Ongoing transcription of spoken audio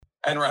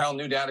And Rahel,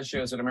 new data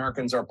shows that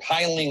Americans are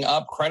piling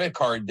up credit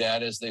card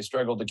debt as they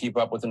struggle to keep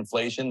up with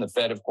inflation. The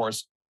Fed, of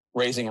course,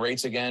 raising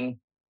rates again,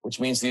 which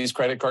means these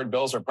credit card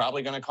bills are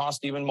probably going to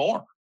cost even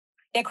more.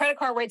 Yeah, credit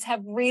card rates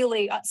have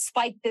really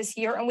spiked this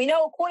year. And we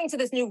know, according to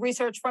this new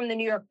research from the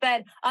New York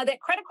Fed, that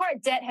credit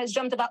card debt has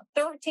jumped about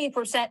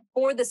 13%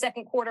 for the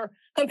second quarter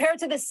compared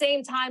to the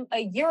same time a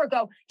year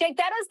ago. Jake,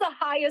 that is the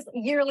highest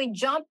yearly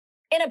jump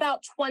in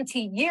about 20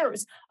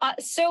 years.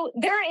 So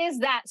there is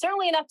that,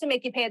 certainly enough to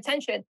make you pay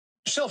attention.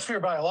 Still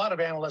feared by a lot of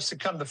analysts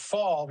that come the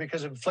fall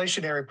because of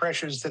inflationary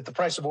pressures that the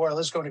price of oil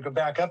is going to go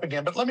back up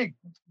again. But let me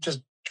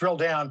just drill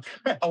down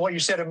on what you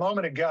said a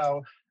moment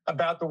ago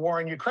about the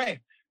war in Ukraine.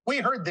 We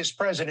heard this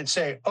president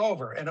say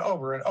over and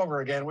over and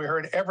over again. We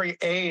heard every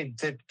aide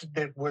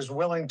that was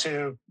willing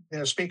to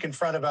speak in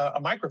front of a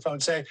microphone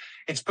say,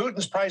 it's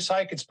Putin's price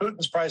hike, it's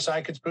Putin's price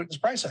hike, it's Putin's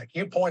price hike.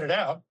 You pointed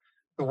out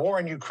the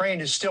war in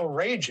Ukraine is still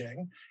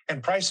raging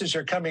and prices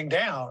are coming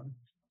down.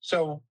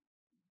 So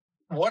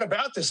what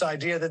about this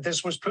idea that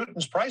this was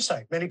Putin's price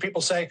hike? Many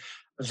people say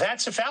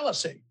that's a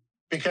fallacy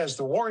because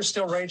the war is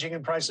still raging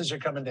and prices are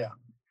coming down.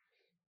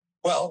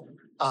 Well,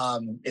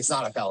 it's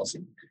not a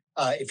fallacy.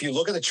 If you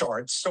look at the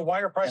charts. So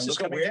why are prices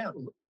coming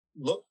down?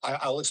 Look,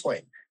 I'll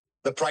explain.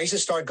 The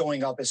prices start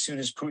going up as soon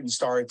as Putin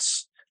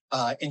starts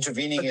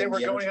intervening in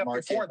the energy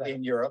market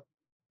in Europe.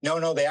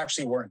 No, they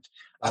actually weren't.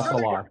 That's a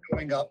lie.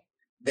 Going up.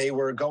 They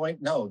were going.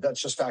 No,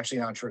 that's just actually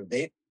not true.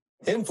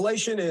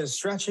 Inflation is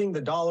stretching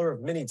the dollar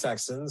of many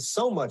Texans,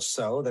 so much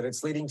so that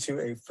it's leading to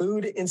a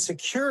food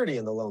insecurity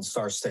in the Lone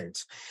Star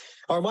State.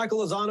 Our Michael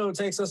Lozano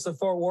takes us to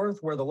Fort Worth,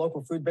 where the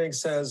local food bank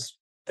says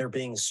they're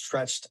being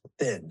stretched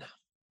thin.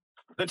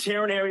 The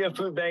Tarrant Area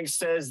Food Bank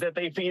says that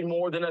they feed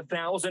more than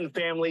 1,000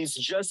 families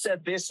just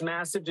at this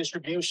massive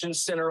distribution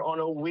center on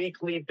a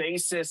weekly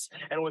basis.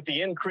 And with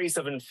the increase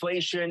of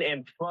inflation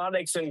and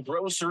products and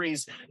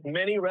groceries,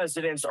 many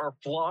residents are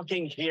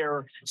flocking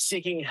here,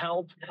 seeking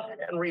help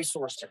and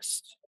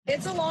resources.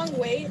 It's a long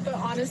wait, but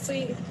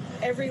honestly,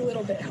 every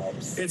little bit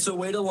helps. It's a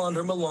wait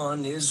Alondra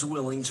Milan is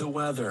willing to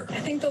weather. I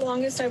think the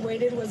longest I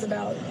waited was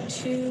about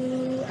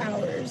 2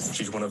 hours.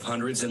 She's one of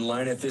hundreds in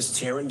line at this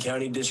Tarrant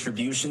County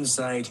distribution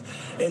site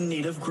in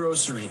need of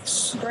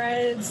groceries.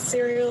 Bread,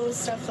 cereals,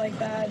 stuff like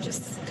that,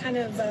 just kind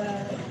of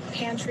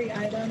pantry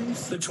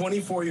items. The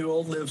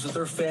 24-year-old lives with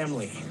her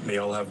family. They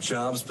all have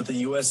jobs, but the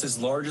U.S.'s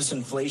largest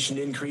inflation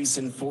increase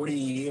in 40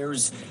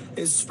 years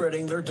is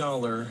spreading their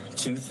dollar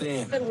too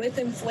thin. But with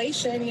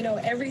inflation,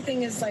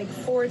 everything is like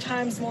 4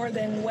 times more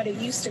than what it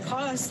used to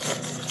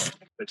cost.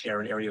 The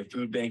Tarrant Area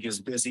Food Bank is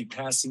busy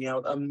passing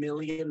out 1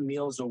 million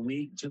meals a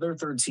week to their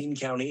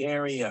 13-county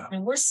area.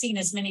 And we're seeing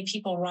as many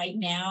people right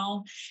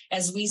now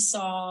as we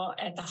saw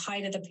at the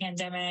height of the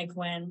pandemic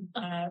when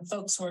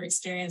folks were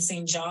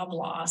experiencing job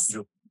loss.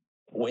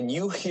 When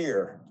you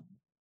hear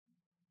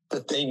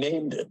that they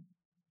named it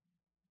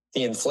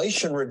the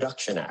Inflation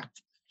Reduction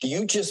Act, do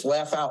you just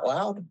laugh out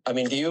loud? I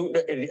mean, do you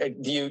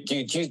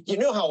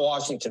know how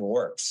Washington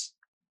works?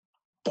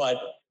 But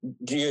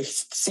do you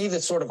see the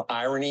sort of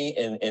irony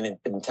in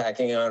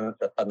tacking on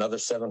another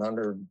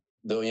 $700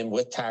 billion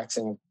with tax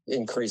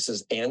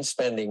increases and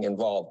spending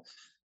involved?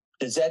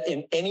 Does that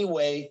in any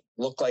way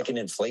look like an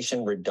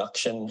inflation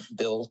reduction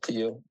bill to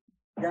you?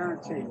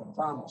 Guaranteed,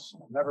 promise,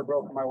 never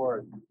broken my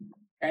word.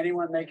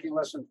 Anyone making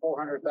less than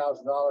 $400,000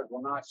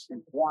 will not see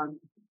one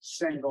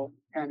single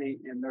penny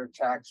in their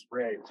tax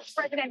raise.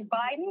 President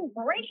Biden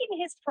breaking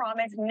his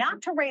promise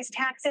not to raise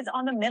taxes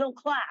on the middle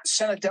class.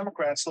 Senate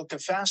Democrats look to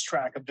fast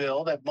track a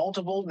bill that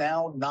multiple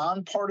now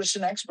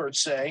nonpartisan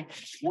experts say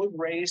would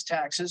raise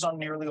taxes on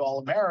nearly all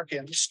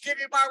Americans. Give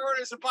you my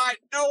word as a Biden,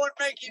 no one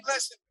making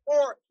less than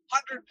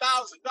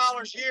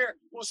 $400,000 a year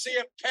will see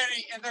a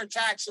penny in their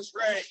taxes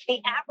raised.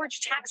 The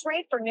average tax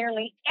rate for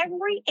nearly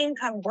every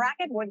income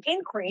bracket would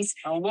increase.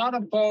 I will not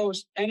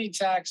impose any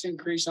tax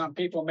increase on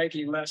people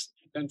making less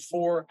than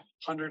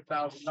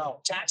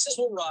 $400,000. Taxes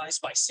will rise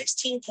by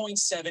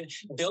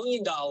 $16.7 billion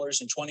in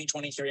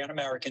 2023 on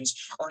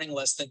Americans earning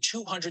less than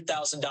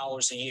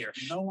 $200,000 a year.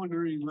 No one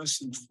earning less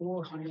than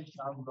 $400,000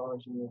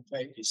 a year will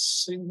pay a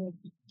single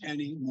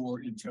penny more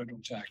in federal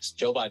tax.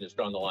 Joe Biden has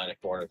drawn the line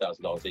at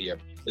 $400,000 a year.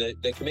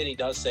 The committee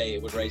does say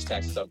it would raise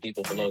taxes on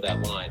people below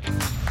that line.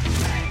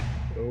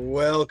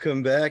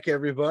 Welcome back,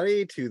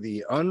 everybody, to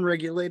the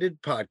Unregulated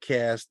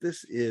Podcast.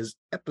 This is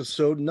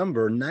episode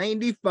number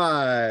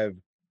 95.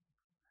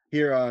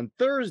 Here on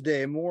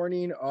Thursday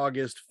morning,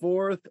 August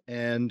 4th,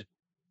 and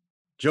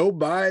Joe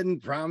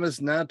Biden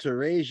promised not to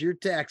raise your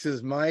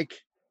taxes, Mike.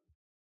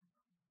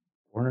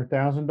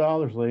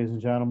 $400,000, ladies and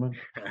gentlemen.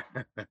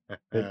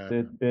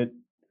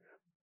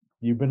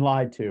 You've been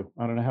lied to.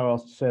 I don't know how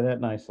else to say that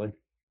nicely.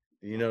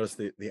 You notice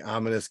the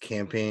ominous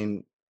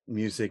campaign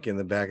music in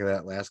the back of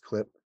that last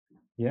clip?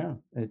 Yeah,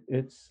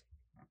 it's...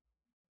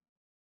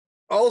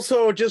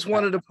 Also, just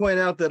wanted to point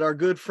out that our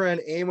good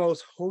friend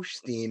Amos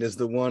Hochstein is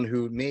the one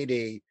who made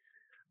a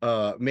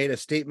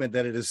statement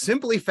that it is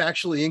simply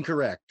factually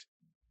incorrect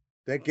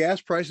that gas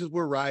prices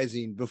were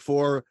rising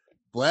before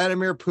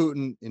Vladimir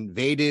Putin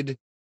invaded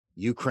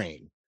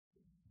Ukraine.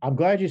 I'm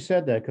glad you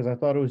said that because I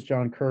thought it was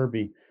John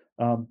Kirby.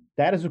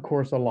 That is, of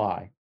course, a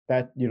lie.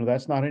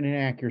 That's not an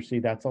inaccuracy.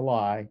 That's a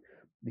lie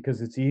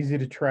because it's easy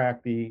to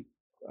track. The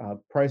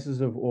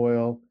prices of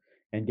oil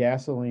and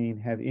gasoline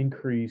have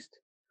increased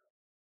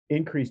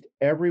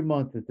every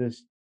month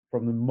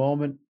from the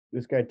moment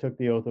this guy took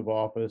the oath of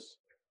office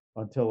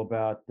until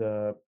about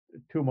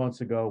 2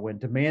 months ago, when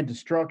demand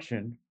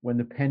destruction, when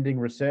the pending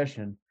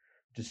recession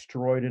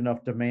destroyed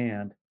enough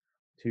demand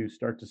to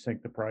start to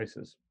sink the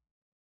prices.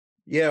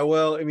 Yeah,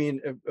 well, I mean,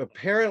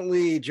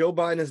 apparently Joe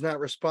Biden is not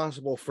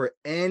responsible for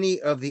any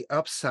of the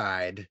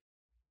upside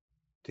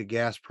to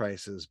gas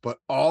prices, but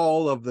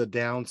all of the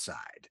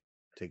downside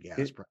to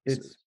gas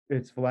prices.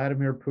 It's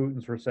Vladimir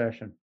Putin's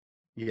recession.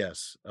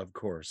 Yes, of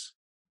course.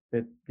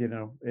 When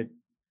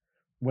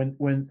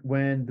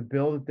the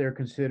bill that they're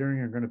considering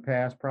are going to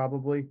pass,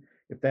 probably,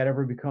 if that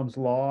ever becomes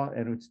law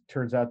and it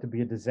turns out to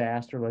be a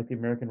disaster like the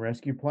American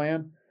Rescue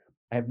Plan,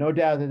 I have no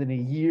doubt that in a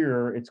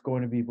year it's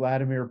going to be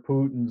Vladimir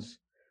Putin's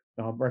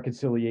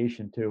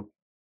reconciliation too.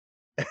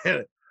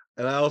 And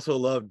I also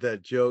love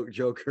that Joe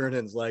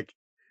Kernan's like,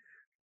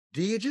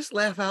 do you just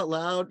laugh out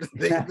loud?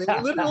 They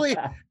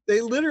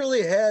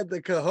literally had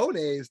the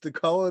cojones to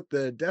call it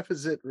the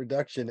Deficit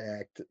Reduction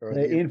Act, or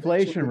the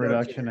Inflation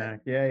Reduction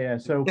Act. Yeah.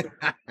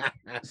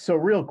 So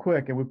real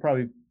quick, and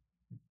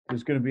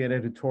there's going to be an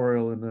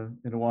editorial in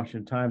the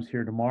Washington Times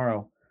here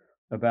tomorrow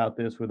about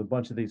this with a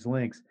bunch of these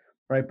links.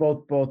 Right,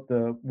 both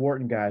the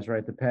Wharton guys,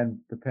 right, the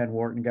Penn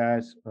Wharton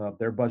guys,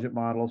 their budget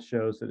model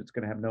shows that it's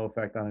going to have no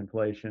effect on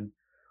inflation.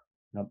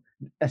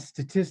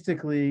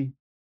 Statistically,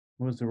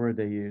 what was the word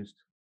they used?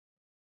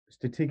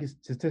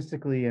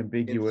 Statistically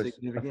ambiguous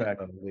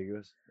effect.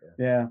 Ambiguous.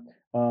 Yeah.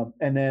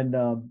 And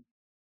then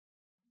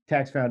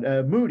tax found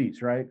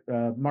Moody's, right?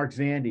 Mark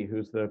Zandi,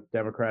 who's the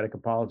Democratic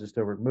apologist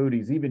over at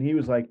Moody's, even he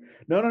was like,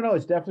 no,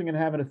 it's definitely going to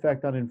have an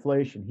effect on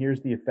inflation.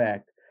 Here's the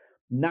effect.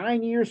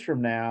 9 years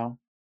from now,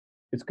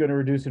 it's going to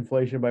reduce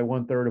inflation by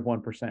 1/3 of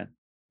 1%.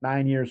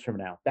 9 years from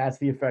now, that's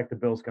the effect the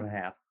bill's going to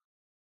have.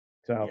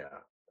 So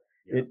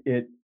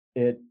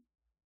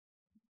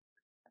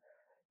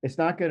it's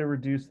not going to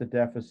reduce the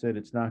deficit.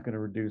 It's not going to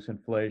reduce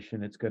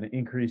inflation. It's going to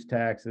increase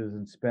taxes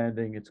and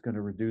spending. It's going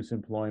to reduce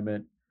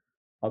employment.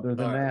 Other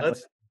than that,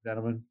 ladies and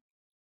gentlemen,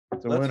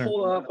 it's a winner.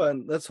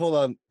 Let's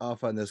hold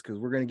off on this because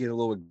we're going to get a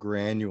little bit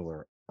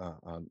granular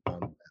on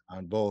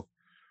both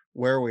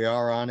where we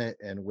are on it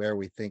and where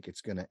we think it's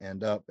going to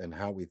end up and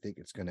how we think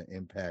it's going to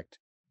impact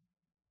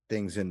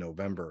things in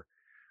November.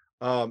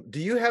 Do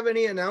you have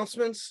any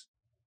announcements?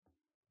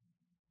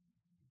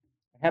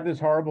 I have this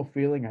horrible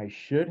feeling I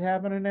should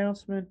have an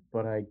announcement,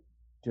 but I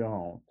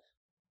don't.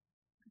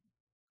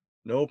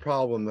 No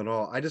problem at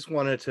all. I just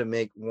wanted to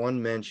make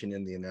one mention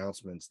in the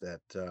announcements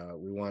that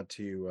we want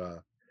to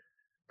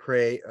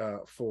pray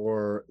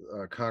for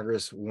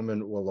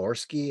Congresswoman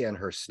Walorski and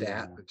her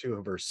staff, two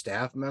of her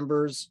staff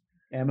members.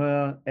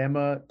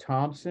 Emma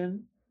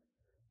Thompson,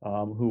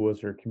 who was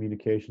her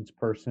communications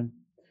person.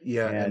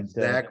 Yeah, and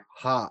Zach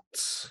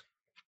Potts,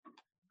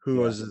 who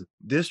was a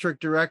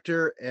district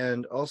director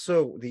and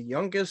also the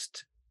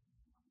youngest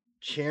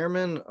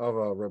chairman of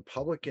a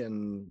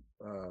Republican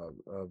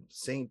of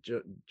St.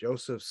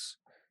 Joseph's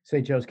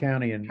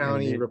County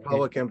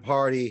Republican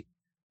Party,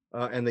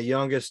 and the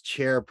youngest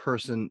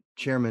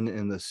chairman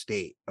in the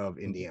state of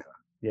Indiana.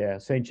 Yeah,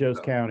 St. Joe's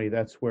County.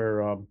 That's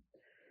where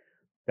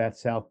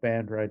that's South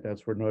Bend, right?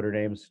 That's where Notre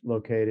Dame's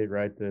located,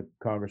 right? The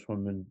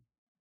Congresswoman,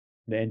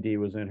 the ND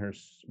was in her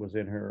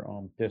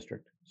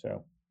district.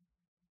 So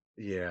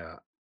yeah.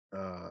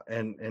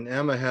 And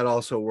Emma had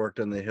also worked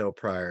on the Hill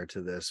prior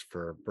to this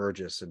for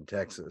Burgess in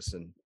Texas,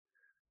 and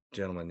a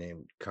gentleman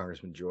named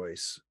Congressman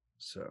Joyce.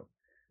 So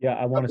yeah,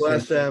 I want to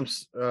bless them.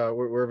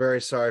 We're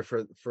very sorry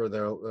for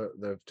their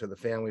to the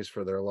families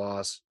for their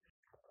loss.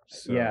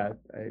 So. Yeah,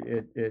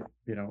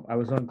 I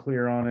was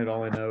unclear on it.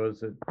 All I know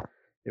is that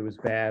it was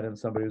bad and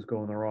somebody was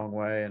going the wrong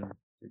way, and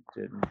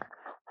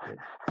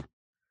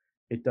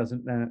it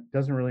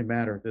doesn't really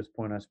matter at this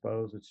point, I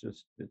suppose.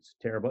 It's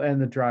terrible.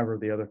 And the driver of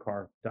the other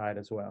car died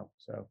as well.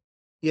 So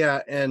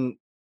yeah, and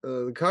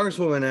the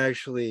Congresswoman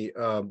actually,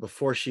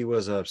 before she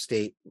was a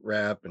state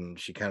rep and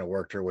she kind of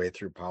worked her way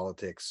through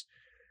politics,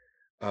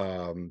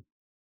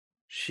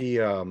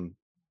 she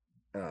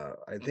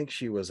I think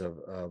she was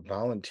a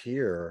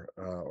volunteer,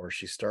 or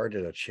she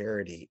started a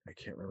charity. I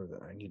can't remember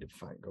that. I need to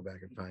go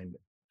back and find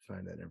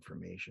that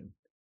information,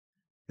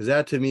 because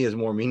that to me is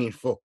more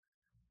meaningful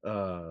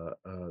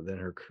than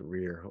her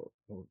career,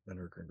 than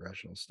her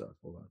congressional stuff.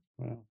 Hold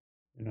on.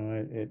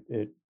 Well,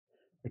 it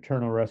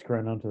eternal rest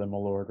grant unto them, O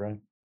Lord, right?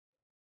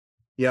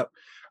 Yep.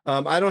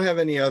 I don't have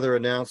any other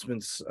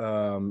announcements.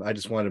 I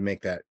just wanted to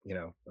make that,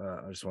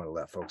 I just want to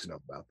let folks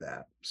know about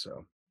that.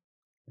 So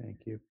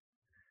thank you.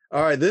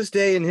 All right, this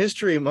day in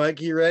history,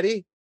 Mike, you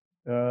ready?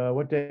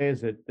 What day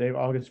is it?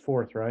 August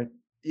 4th, right?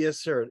 Yes,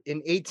 sir. In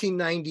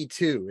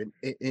 1892,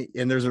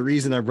 and there's a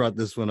reason I brought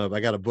this one up.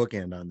 I got a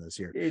bookend on this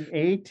here. In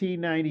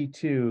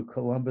 1892,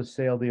 Columbus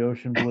sailed the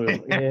ocean blue.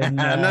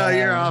 No,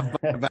 you're off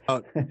by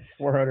about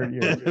 400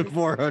 years.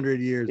 400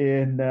 years.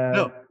 In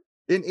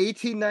In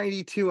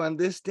 1892, on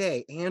this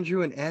day,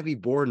 Andrew and Abby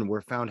Borden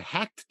were found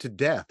hacked to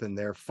death in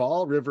their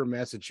Fall River,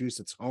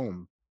 Massachusetts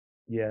home.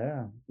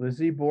 Yeah,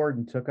 Lizzie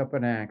Borden took up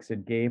an axe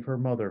and gave her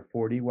mother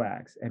 40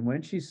 whacks. And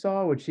when she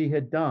saw what she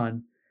had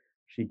done,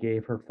 she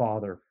gave her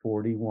father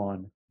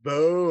 41.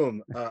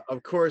 Boom.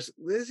 Of course,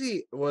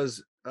 Lizzie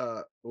was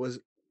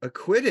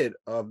acquitted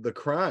of the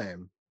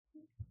crime.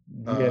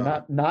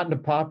 Yeah, not in the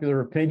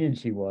popular opinion,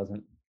 she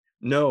wasn't.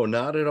 No,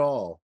 not at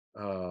all.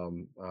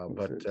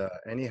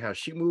 Anyhow,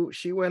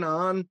 she went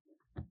on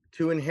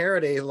to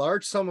inherit a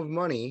large sum of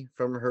money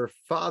from her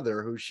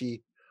father, who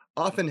she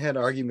often had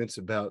arguments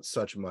about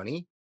such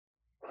money.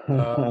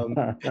 And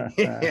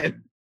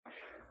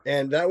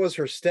that was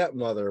her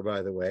stepmother,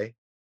 by the way.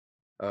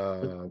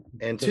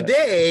 And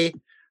today,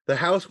 the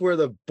house where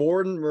the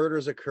Borden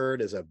murders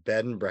occurred is a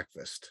bed and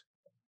breakfast.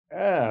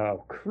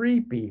 Oh,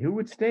 creepy. Who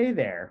would stay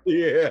there?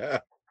 Yeah.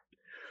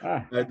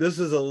 This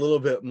is a little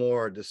bit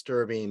more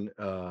disturbing,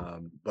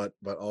 but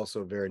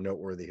also very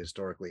noteworthy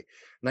historically.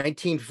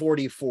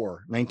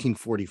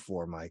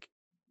 1944, Mike.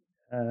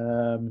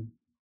 The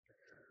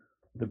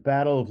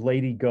Battle of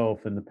Lady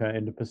Gulf in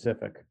the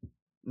Pacific.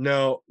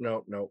 No.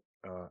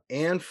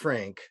 Anne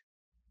Frank,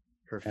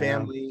 her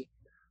family,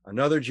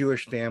 another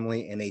Jewish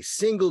family, and a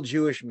single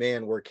Jewish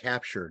man were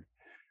captured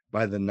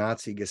by the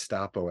Nazi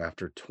Gestapo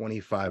after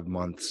 25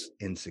 months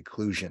in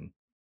seclusion.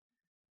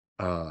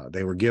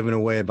 They were given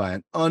away by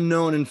an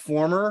unknown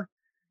informer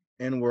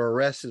and were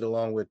arrested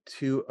along with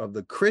two of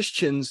the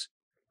Christians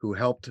who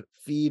helped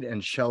feed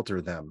and shelter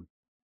them.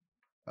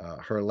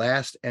 Her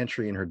last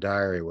entry in her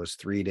diary was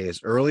 3 days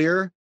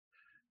earlier,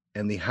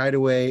 and the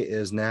hideaway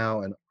is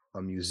now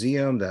a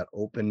museum that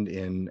opened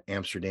in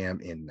Amsterdam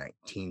in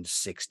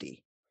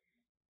 1960.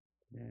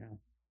 Yeah.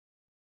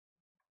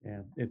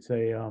 It's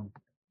a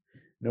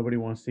nobody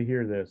wants to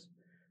hear this,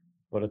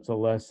 but it's a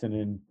lesson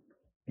in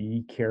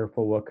be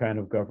careful what kind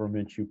of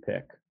government you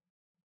pick.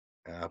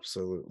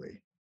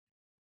 Absolutely.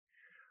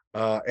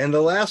 And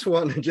the last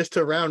one, just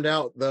to round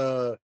out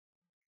the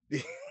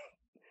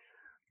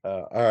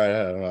all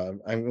right,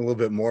 I'm a little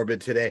bit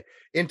morbid today.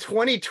 In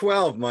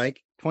 2012,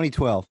 Mike,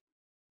 2012.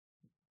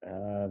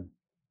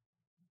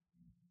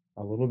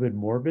 A little bit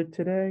morbid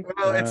today.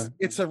 Well,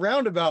 it's a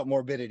roundabout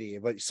morbidity,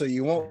 but so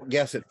you won't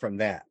guess it from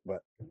that.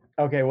 But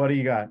okay, what do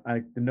you got?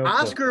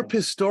 Oscar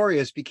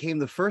Pistorius became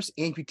the first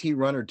amputee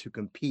runner to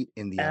compete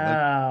in the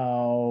Olympics.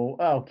 Oh,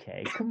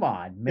 okay, come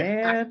on,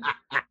 man.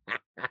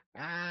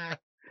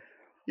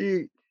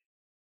 He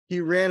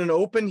ran an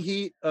open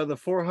heat of the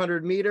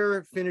 400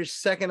 meter, finished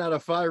second out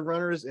of 5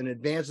 runners in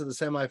advance of the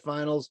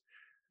semifinals,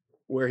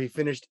 where he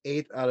finished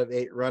 8th out of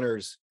 8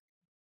 runners,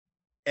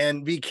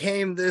 and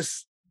became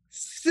this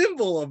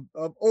symbol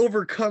of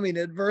overcoming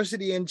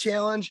adversity and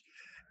challenge.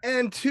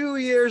 And 2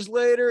 years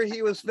later,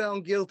 he was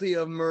found guilty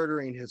of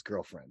murdering his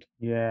girlfriend.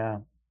 Yeah,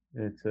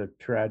 it's a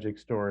tragic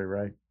story,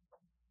 right?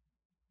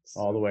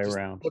 All the way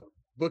around.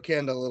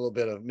 Bookend a little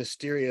bit of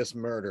mysterious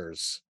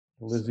murders.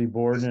 Lizzie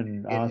Borden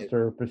and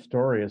Oscar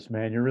Pistorius,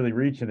 man, you're really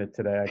reaching it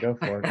today. I go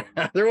for it.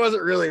 There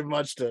wasn't really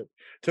much to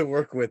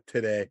work with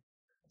today.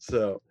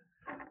 So,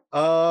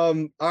 all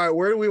right,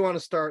 where do we want to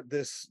start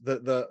this?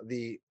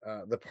 The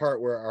part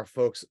where our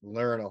folks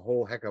learn a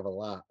whole heck of a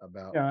lot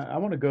about. Yeah, I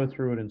want to go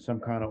through it in some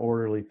kind of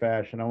orderly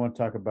fashion. I want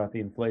to talk about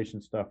the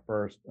inflation stuff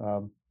first.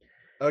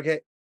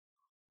 Okay.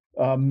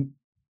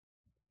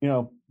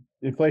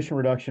 Inflation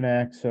Reduction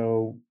Act.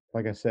 So,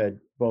 like I said,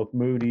 both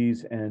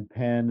Moody's and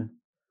Penn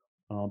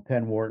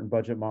Wharton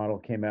budget model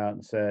came out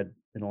and said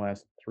in the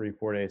last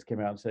 3-4 days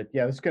came out and said,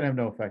 yeah, this is going to have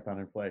no effect on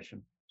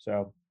inflation.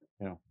 So,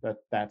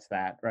 that's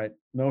that, right?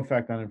 No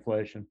effect on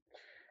inflation.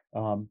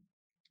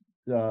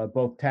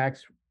 Both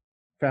Tax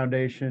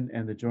Foundation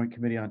and the Joint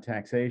Committee on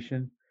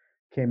Taxation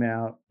came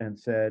out and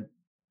said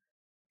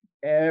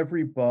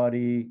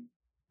everybody,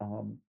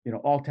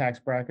 all tax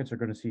brackets are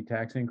going to see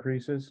tax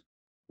increases,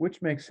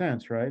 which makes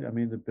sense, right? I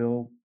mean, the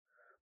bill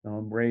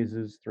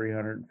raises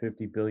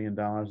 $350 billion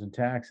in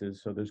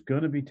taxes. So there's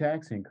going to be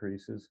tax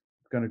increases.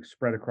 It's going to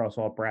spread across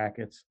all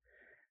brackets.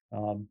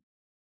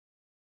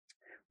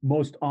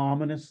 Most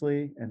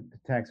ominously, and the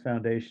Tax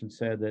Foundation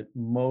said that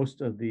most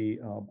of the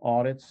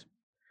audits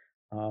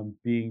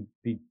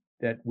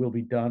that will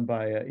be done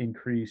by an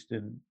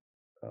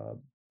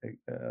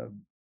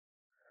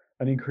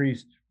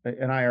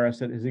IRS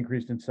that is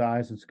increased in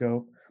size and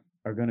scope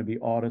are going to be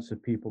audits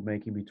of people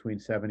making between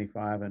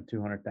 $75,000 and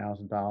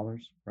 $200,000,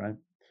 right?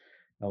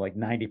 Like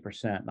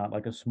 90%, not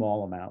like a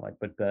small amount,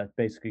 but that's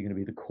basically going to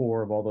be the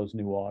core of all those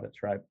new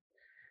audits, right?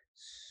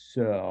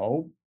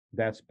 So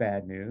that's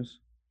bad news.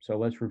 So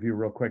let's review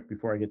real quick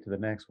before I get to the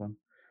next one.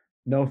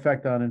 No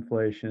effect on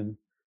inflation,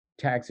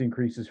 tax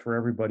increases for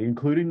everybody,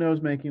 including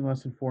those making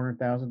less than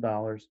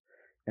 $400,000,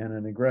 and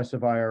an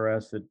aggressive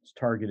IRS that's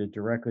targeted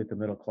directly at the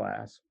middle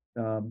class.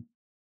 The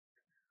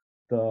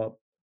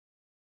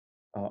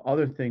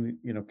other thing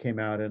came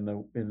out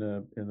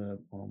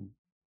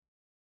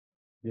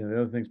the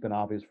other thing's been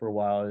obvious for a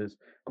while is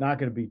not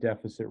going to be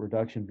deficit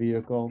reduction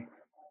vehicle.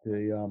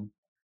 The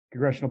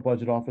Congressional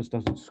Budget Office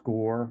doesn't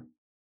score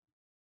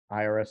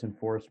IRS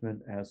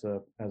enforcement as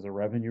a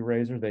revenue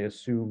raiser. They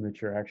assume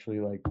that you're actually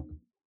like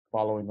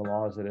following the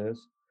law as it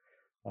is.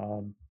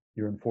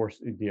 You're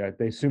enforcing. Yeah,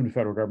 they assume the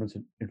federal government's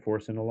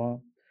enforcing the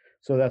law.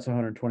 So that's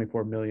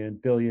 124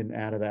 billion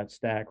out of that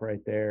stack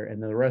right there,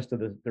 and then the rest of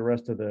the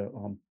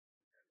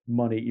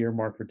money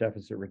earmarked for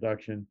deficit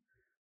reduction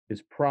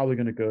is probably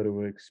going to go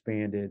to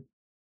expanded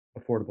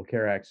Affordable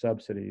Care Act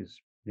subsidies.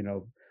 You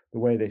know, the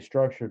way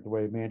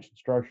Manchin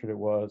structured it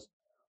was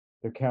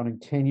they're counting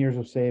 10 years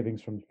of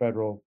savings from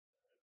federal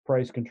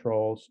price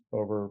controls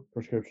over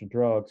prescription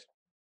drugs.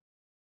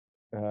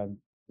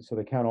 So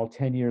they count all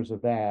 10 years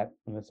of that,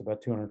 and that's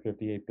about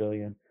 258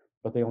 billion,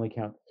 but they only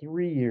count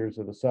 3 years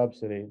of the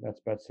subsidy.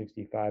 That's about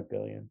 65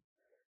 billion.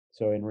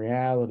 So in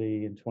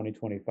reality, in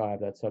 2025,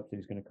 that subsidy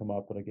is going to come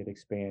up, it'll get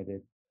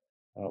expanded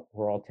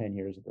for all 10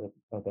 years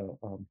of the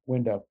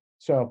window.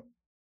 So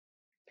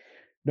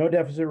no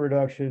deficit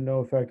reduction, no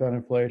effect on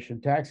inflation,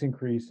 tax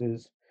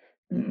increases.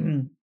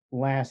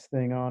 Last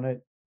thing on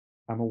it,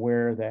 I'm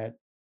aware that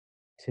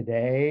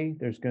today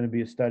there's going to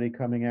be a study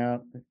coming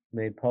out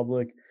made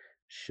public,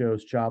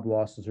 shows job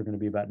losses are going to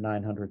be about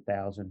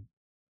 900,000,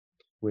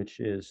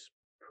 which is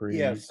pretty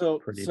bad.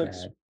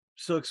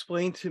 So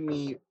explain to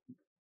me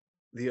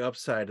the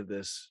upside of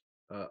this,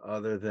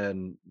 other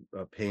than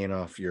paying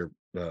off your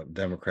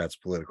Democrats'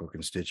 political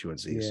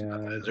constituencies.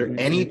 Is there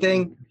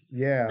anything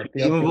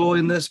redeemable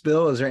in this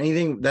bill? Is there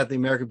anything that the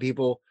American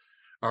people,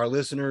 our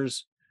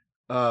listeners,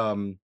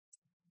 from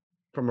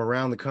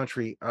around the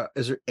country,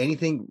 is there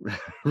anything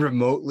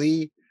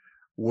remotely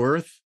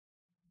worth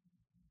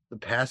the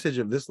passage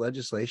of this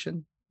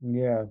legislation?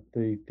 Yeah,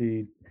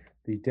 the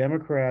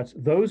Democrats,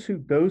 those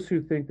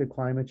who think that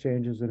climate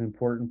change is an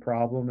important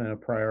problem and a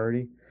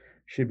priority,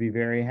 should be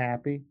very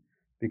happy,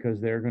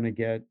 because they're going to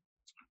get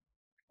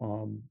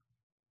 $35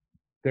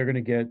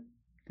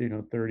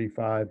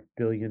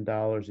 billion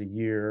a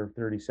year,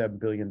 $37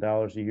 billion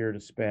a year to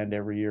spend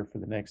every year for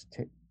the next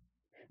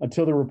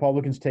until the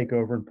Republicans take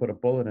over and put a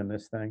bullet in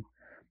this thing.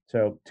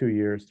 So 2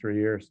 years, 3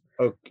 years.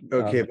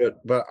 Okay,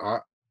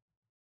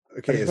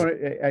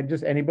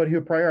 just anybody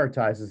who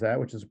prioritizes that,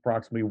 which is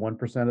approximately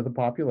 1% of the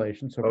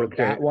population. So for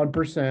that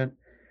 1%,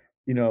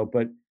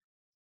 but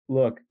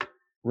look,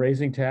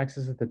 raising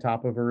taxes at the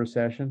top of a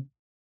recession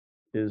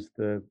is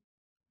the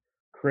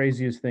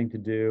craziest thing to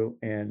do.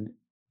 And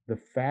the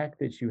fact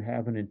that you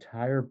have an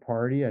entire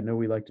party, I know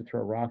we like to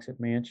throw rocks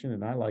at Manchin,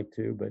 and I like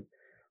to, but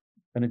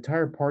an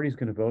entire party is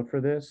going to vote for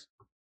this.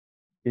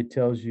 It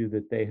tells you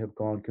that they have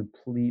gone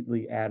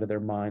completely out of their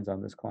minds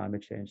on this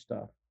climate change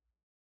stuff.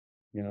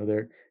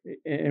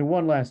 And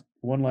one last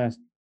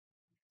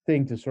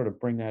thing to sort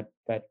of bring that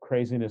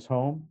craziness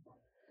home.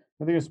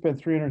 They're going to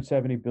spend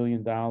 $370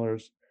 billion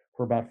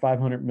for about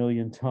 500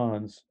 million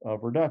tons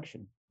of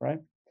reduction,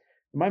 right?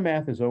 My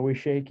math is always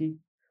shaky.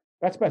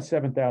 That's about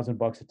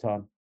 $7,000 a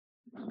ton.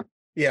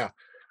 Yeah.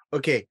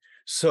 Okay.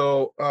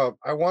 So I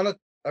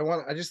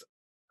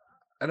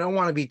don't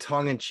want to be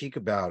tongue in cheek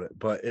about it,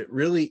 but it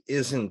really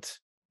isn't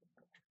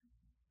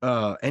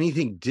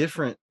anything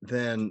different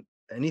than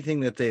anything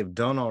that they've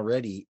done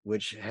already,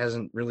 which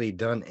hasn't really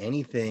done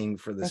anything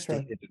for the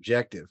stated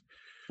objective.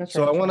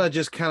 So I want to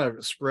just kind of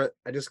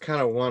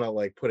want to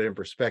like put it in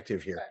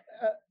perspective here.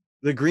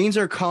 The Greens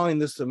are calling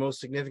this the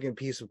most significant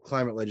piece of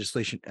climate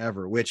legislation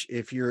ever, which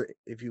if you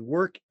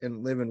work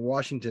and live in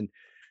Washington,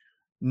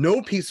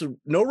 no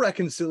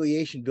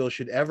reconciliation bill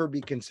should ever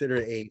be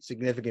considered a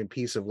significant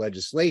piece of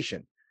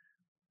legislation.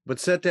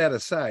 But set that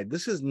aside,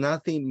 this is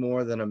nothing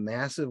more than a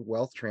massive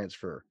wealth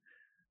transfer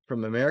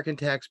from American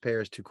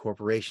taxpayers to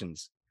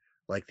corporations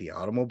like the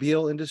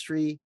automobile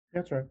industry,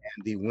 that's right,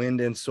 and the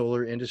wind and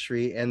solar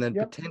industry, and then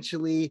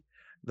potentially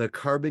the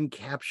carbon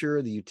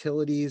capture, the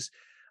utilities.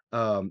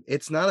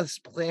 It's not a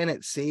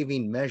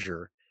planet-saving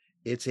measure.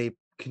 It's a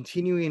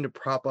continuing to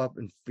prop up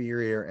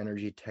inferior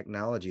energy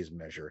technologies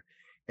measure.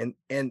 And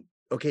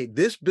okay,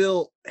 this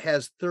bill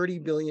has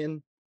 $30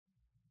 billion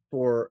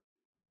for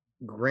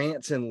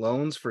grants and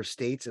loans for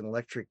states and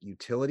electric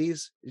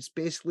utilities. It's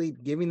basically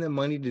giving them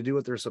money to do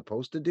what they're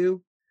supposed to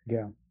do.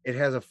 Yeah. It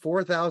has a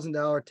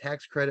 $4,000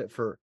 tax credit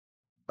for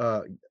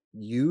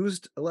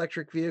used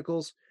electric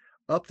vehicles,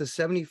 up to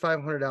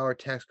 $7,500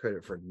 tax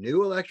credit for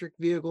new electric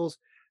vehicles,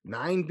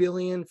 $9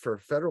 billion for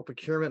federal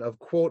procurement of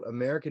quote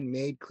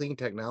American-made clean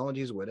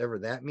technologies, whatever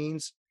that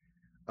means.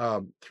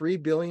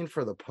 $3 billion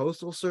for the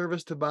Postal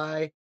Service to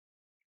buy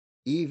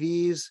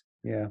EVs.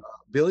 Yeah. $1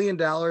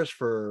 billion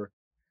for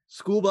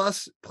school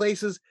bus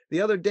places.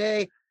 The other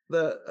day,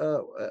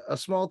 a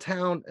small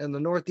town in the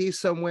Northeast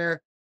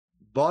somewhere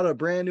bought a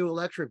brand new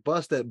electric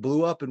bus that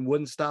blew up and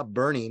wouldn't stop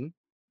burning.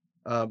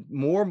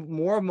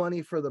 More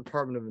money for the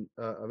Department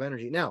of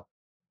Energy. Now,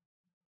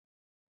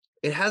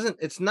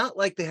 it's not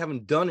like they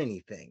haven't done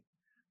anything.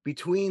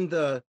 Between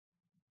the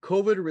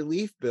COVID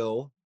relief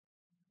bill,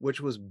 which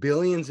was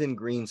billions in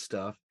green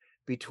stuff,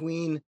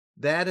 between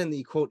that and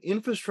the quote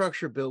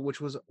infrastructure bill,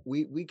 which was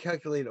we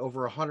calculated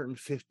over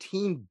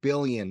 115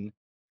 billion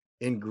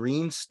in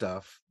green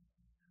stuff,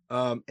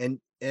 and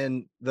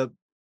the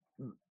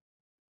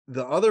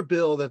other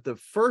bill, that the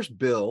first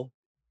bill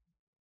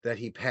that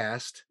he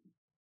passed,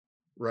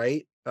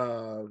 right?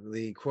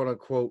 The quote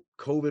unquote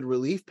COVID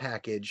relief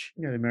package.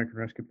 Yeah, the American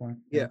Rescue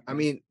Plan. Yeah, I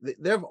mean,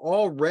 they've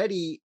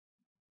already,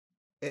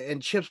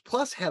 and Chips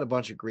Plus had a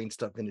bunch of green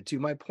stuff in it too.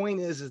 My point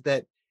is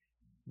that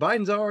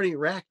Biden's already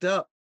racked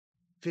up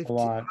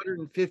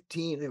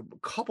 115, a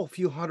couple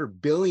few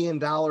 $100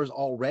 billion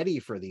already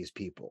for these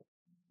people.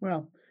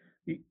 Well,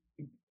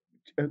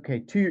 okay,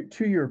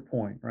 to your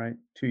point, right?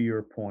 To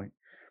your point,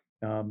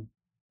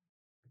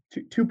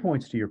 two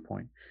points to your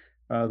point.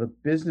 The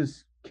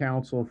Business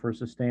Council for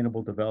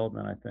Sustainable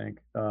Development, I think,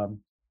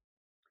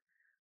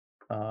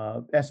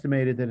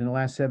 estimated that in the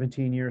last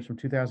 17 years, from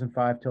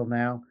 2005 till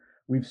now,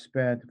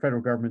 the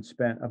federal government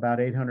spent about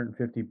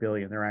 $850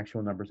 billion. Their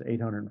actual numbers,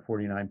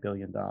 $849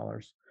 billion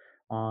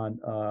on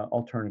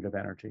alternative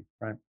energy,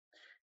 right?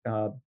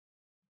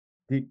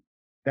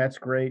 That's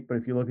great, but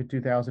if you look at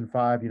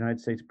 2005,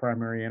 United States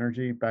primary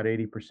energy, about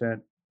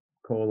 80%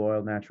 coal,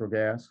 oil, natural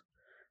gas.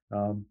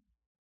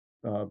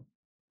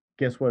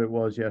 Guess what it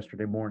was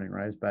yesterday morning,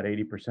 right? It's about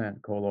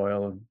 80% coal,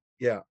 oil, and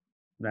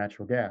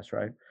natural gas,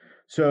 right?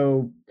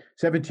 So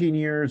 17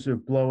 years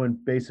of blowing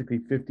basically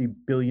 $50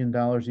 billion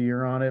a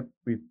year on it.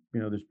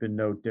 There's been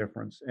no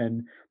difference,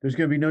 and there's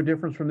going to be no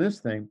difference from this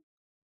thing.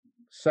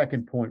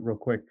 Second point, real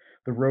quick,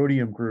 the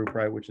Rhodium Group,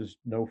 right, which is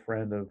no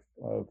friend of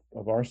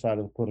our side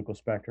of the political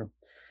spectrum,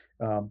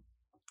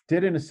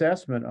 did an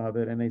assessment of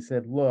it, and they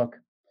said, look,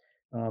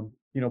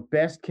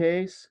 best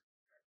case,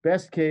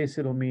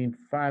 it'll mean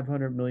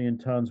 500 million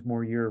tons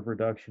more year of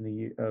reduction a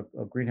year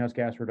of greenhouse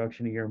gas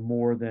reduction a year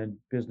more than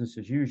business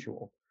as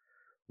usual.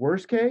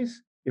 Worst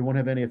case, it won't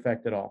have any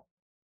effect at all.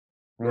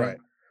 Right.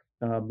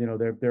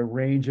 Their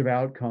range of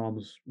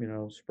outcomes,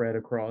 spread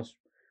across,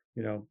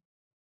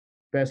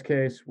 best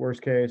case,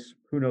 worst case,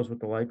 who knows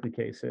what the likely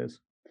case is.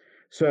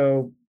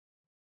 So,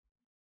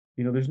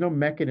 there's no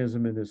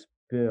mechanism in this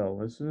bill.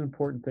 This is an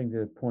important thing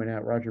to point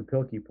out. Roger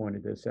Pilkey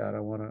pointed this out. I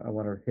want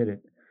to hit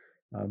it.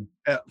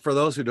 For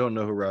those who don't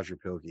know who Roger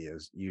Pilkey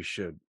is, you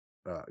should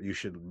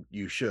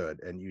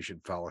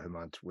follow him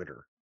on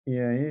Twitter.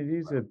 Yeah,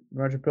 he's a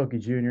Roger Pilkey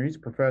Jr. He's a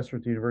professor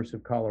at the University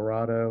of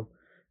Colorado.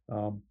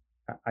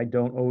 I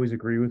don't always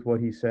agree with what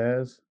he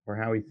says or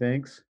how he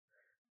thinks,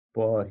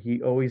 but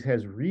he always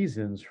has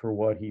reasons for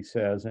what he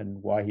says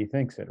and why he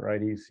thinks it,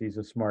 right? He's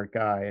a smart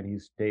guy and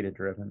he's data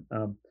driven.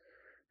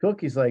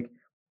 Pilkey's like,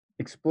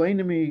 explain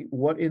to me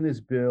what in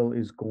this bill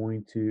is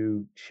going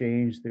to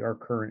change our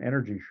current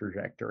energy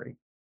trajectory.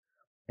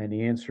 And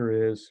the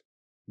answer is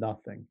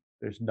nothing.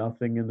 There's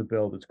nothing in the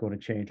bill that's going to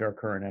change our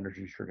current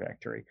energy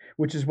trajectory,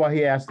 which is why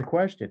he asked the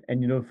question.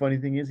 And the funny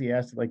thing is, he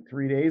asked it like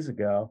 3 days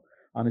ago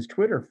on his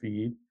Twitter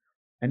feed,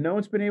 and no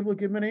one's been able to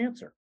give him an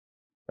answer.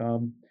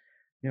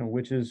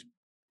 Which is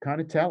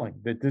kind of telling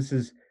that this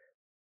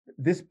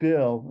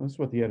bill. This is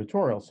what the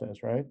editorial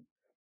says, right?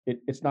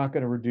 It's not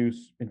going to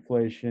reduce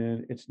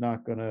inflation. It's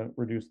not going to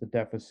reduce the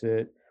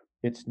deficit.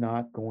 It's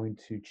not going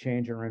to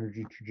change our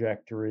energy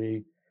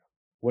trajectory.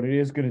 What it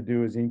is going to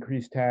do is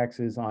increase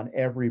taxes on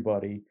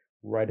everybody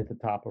right at the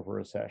top of a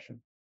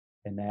recession.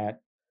 And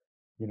that,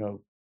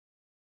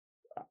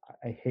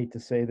 I hate to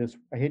say this,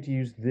 I hate to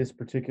use this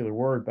particular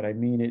word, but I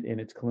mean it in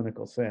its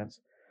clinical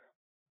sense.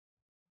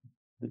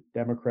 The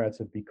Democrats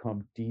have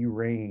become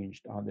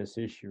deranged on this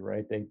issue,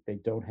 right? They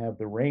don't have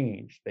the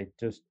range. They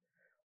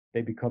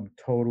become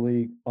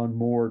totally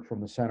unmoored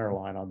from the center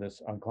line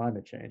on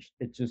climate change.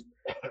 It just,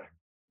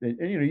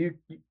 you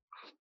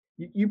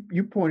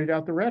pointed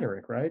out the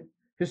rhetoric, right?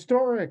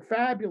 Historic,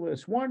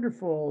 fabulous,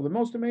 wonderful, the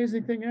most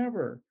amazing thing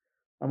ever.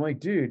 I'm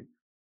like, dude,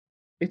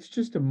 it's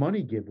just a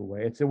money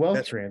giveaway. It's a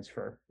wealth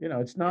transfer.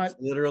 It's not.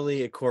 It's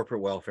literally a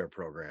corporate welfare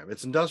program.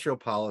 It's industrial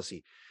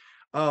policy.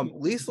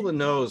 Lisa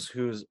Lenoz,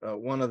 who's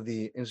one of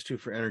the Institute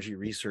for Energy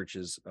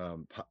Research's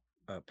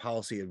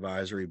policy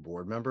advisory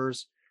board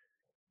members,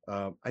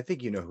 I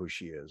think you know who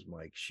she is,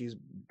 Mike. She's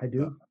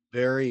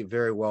very,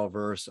 very well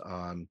versed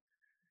on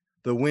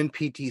the wind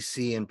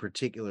PTC, in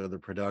particular, the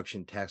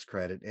production tax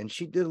credit. And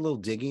she did a little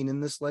digging in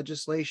this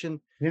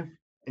legislation. Yeah.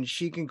 And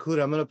she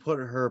concluded, I'm going to put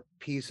her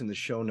piece in the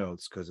show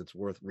notes because it's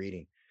worth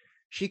reading.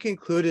 She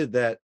concluded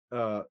that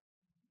the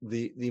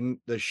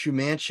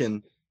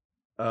ShuManchin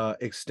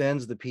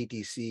extends the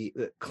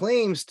PTC,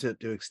 claims to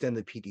extend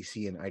the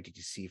PTC and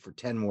ITC for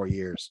 10 more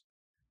years.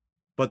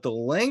 But the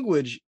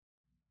language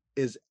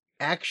is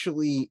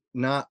actually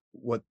not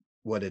what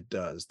it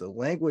does. The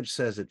language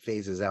says it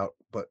phases out,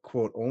 but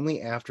quote,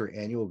 only after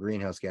annual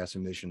greenhouse gas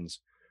emissions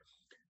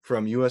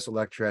from U.S.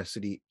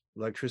 electricity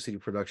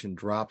production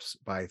drops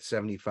by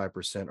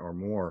 75% or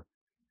more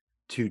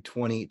to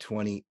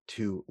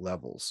 2022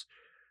 levels.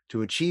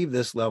 To achieve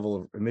this level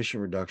of emission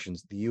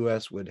reductions, the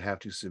U.S. would have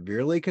to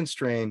severely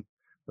constrain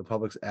the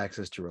public's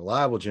access to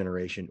reliable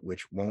generation,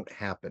 which won't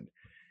happen.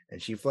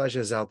 And she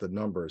fleshes out the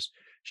numbers.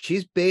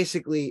 She's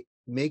basically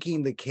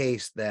making the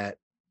case that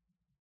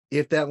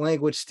if that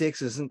language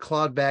sticks, isn't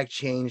clawed back,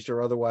 changed,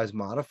 or otherwise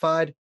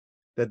modified,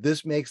 that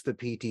this makes the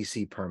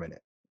PTC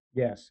permanent.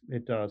 Yes,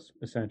 it does,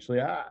 essentially.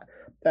 I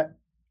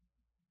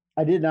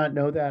did not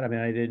know that. I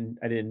mean,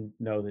 I didn't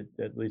know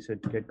that Lisa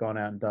had gone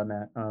out and done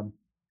that.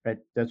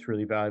 That's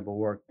really valuable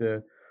work.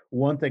 The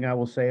one thing I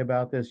will say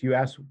about this, you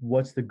asked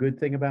what's the good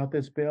thing about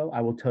this bill?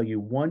 I will tell you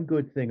one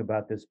good thing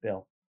about this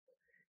bill.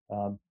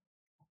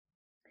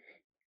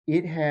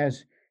 It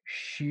has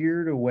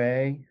sheared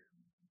away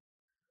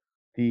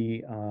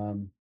the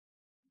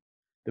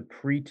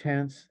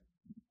pretense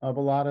of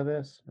a lot of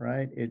this,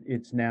 right?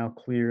 It's now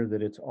clear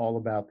that it's all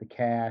about the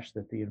cash,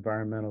 that the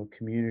environmental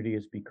community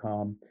has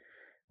become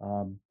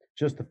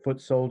just the foot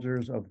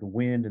soldiers of the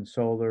wind and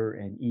solar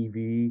and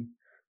EV.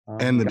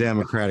 And the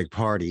Democratic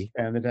Party.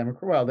 And the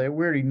Democrat. Well,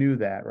 we already knew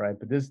that, right?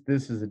 But this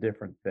is a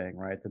different thing,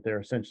 right? That they're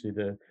essentially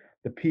the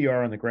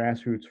PR and the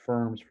grassroots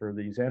firms for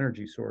these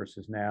energy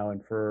sources now,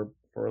 and for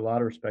a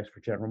lot of respects for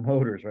General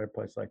Motors, right?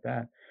 Place like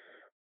that.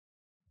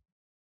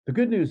 The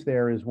good news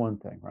there is one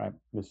thing, right?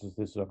 This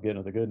is I'm getting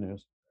to the good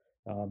news.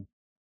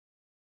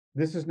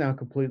 This is now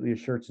completely a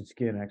shirts and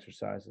skin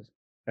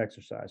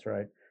exercise,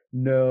 right?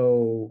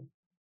 No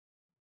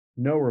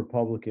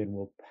Republican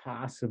will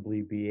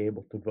possibly be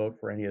able to vote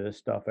for any of this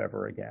stuff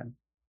ever again.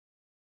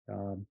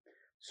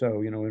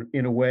 So,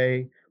 in a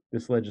way,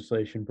 this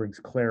legislation brings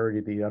clarity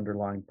to the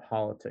underlying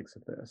politics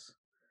of this.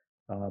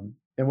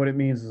 And what it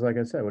means is, like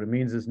I said, what it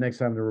means is next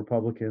time the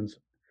Republicans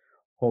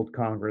hold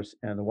Congress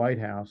and the White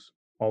House,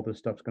 all this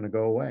stuff's going to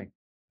go away.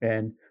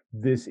 And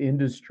this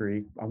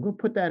industry, I'm going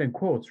to put that in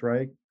quotes,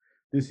 right?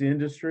 This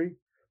industry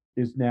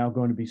is now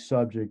going to be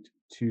subject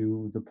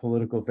to the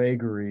political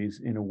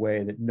vagaries in a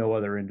way that no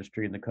other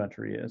industry in the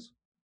country is.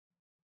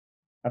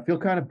 I feel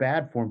kind of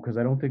bad for them because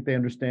I don't think they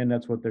understand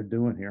that's what they're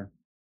doing here.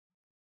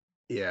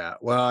 Yeah,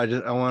 well,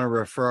 I want to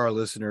refer our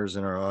listeners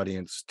and our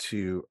audience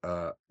to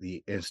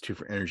the Institute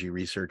for Energy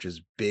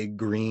Research's Big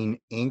Green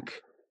Inc.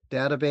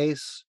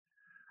 database,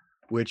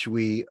 which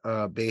we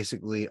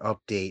basically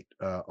update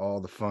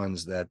all the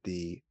funds that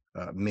the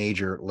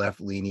major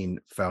left-leaning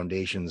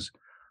foundations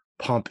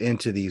pump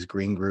into these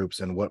green groups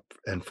and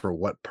for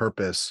what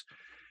purpose.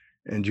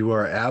 And you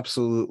are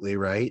absolutely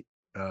right.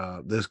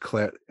 This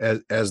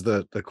as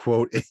the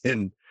quote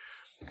in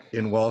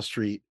Wall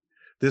Street,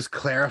 this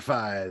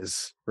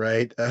clarifies,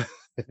 right?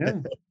 Yeah.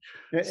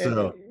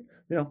 So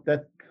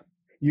that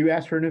you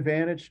asked for an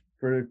advantage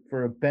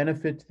for a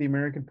benefit to the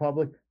American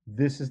public.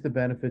 This is the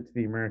benefit to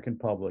the American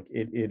public.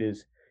 It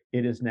is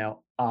now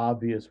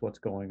obvious what's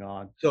going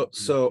on.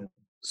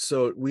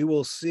 So we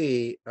will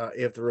see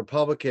if the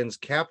Republicans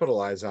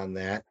capitalize on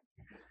that,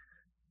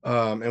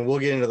 and we'll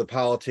get into the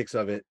politics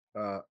of it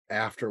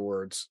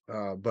afterwards.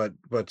 But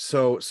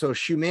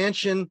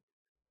ShuManchin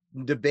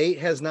debate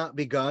has not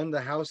begun.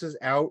 The House is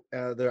out.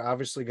 They're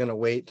obviously going to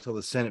wait till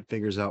the Senate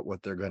figures out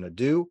what they're going to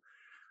do.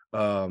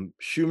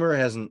 Schumer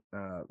hasn't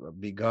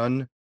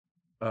begun.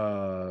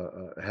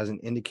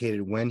 Hasn't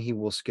indicated when he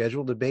will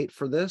schedule debate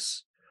for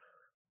this,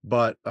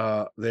 but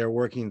they're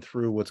working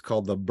through what's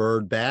called the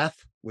bird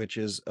bath, which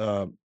is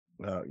the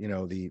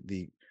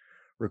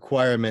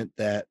requirement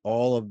that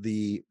all of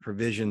the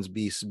provisions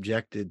be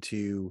subjected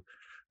to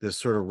this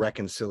sort of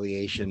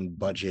reconciliation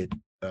budget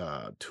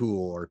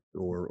tool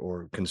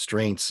or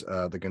constraints,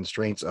 the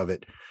constraints of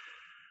it.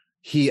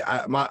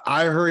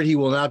 I heard he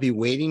will not be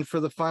waiting for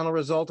the final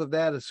result of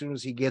that. As soon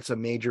as he gets a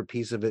major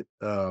piece of it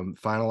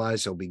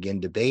finalized, he'll begin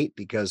debate,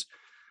 because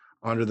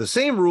under the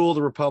same rule,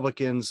 the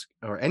Republicans,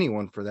 or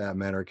anyone for that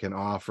matter, can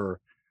offer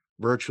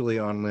virtually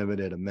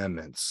unlimited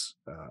amendments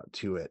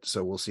to it.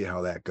 So we'll see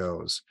how that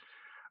goes.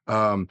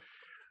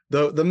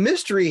 The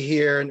mystery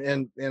here,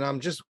 and I'm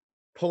just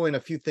pulling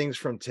a few things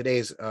from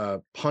today's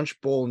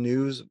Punch Bowl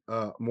News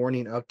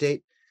morning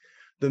update.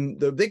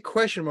 The big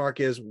question mark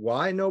is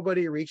why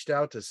nobody reached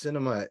out to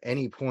Sinema at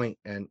any point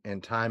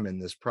and time in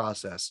this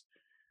process,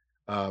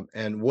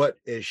 and what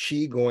is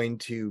she going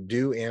to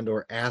do and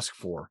or ask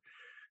for?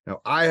 Now,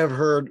 I have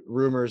heard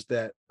rumors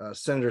that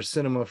Senator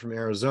Sinema from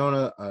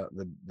Arizona,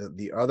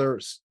 the other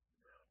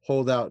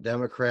holdout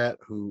Democrat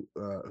who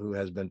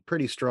has been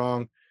pretty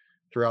strong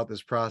throughout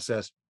this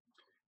process,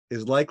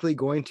 is likely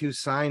going to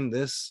sign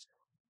this,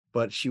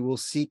 but she will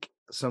seek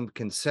some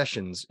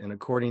concessions. And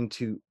according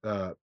to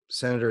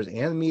senators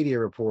and media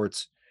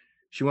reports,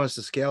 she wants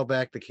to scale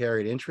back the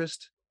carried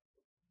interest,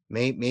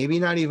 maybe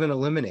not even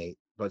eliminate,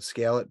 but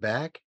scale it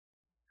back.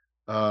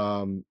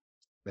 And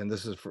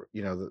this is for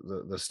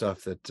the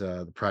stuff that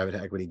the private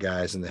equity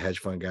guys and the hedge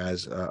fund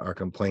guys are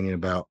complaining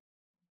about.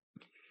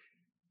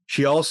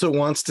 She also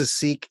wants to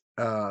seek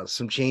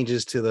some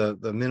changes to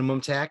the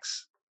minimum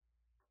tax,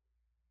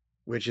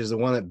 which is the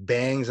one that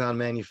bangs on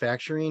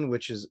manufacturing,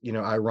 which is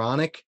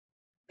ironic,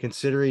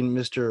 considering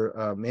Mr.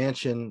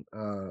 Manchin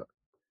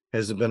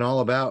has been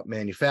all about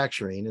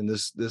manufacturing, and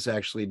this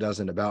actually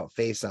doesn't about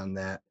face on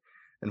that,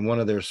 and one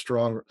of their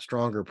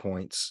stronger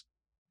points.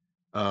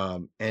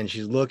 And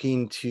she's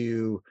looking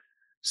for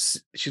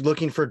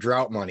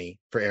drought money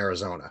for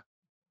Arizona.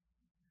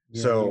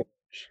 Yeah.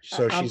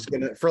 So she's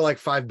gonna, for like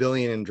 $5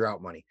 billion in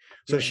drought money.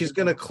 So she's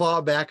gonna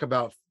claw back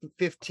about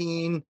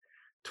 15,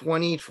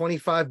 20,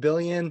 25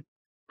 billion.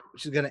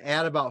 She's gonna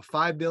add about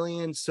 $5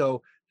 billion.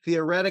 So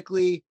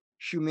theoretically,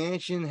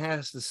 ShuManchin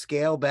has to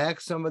scale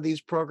back some of these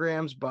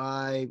programs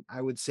by,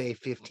 I would say,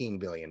 $15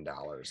 billion.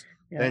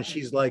 Then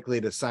she's likely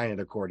to sign it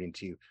according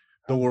to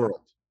the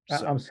world.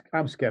 So.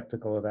 I'm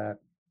skeptical of that.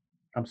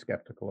 I'm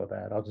skeptical of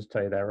that. I'll just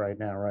tell you that right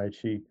now, right?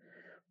 She,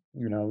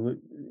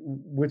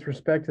 with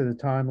respect to the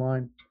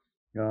timeline,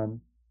 they're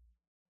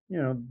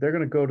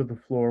going to go to the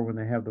floor when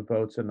they have the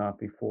votes and not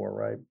before,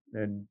 right?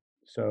 And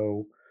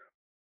so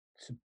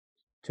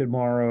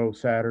tomorrow,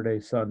 Saturday,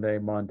 Sunday,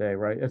 Monday,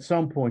 right? At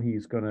some point,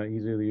 he's either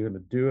going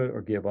to do it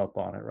or give up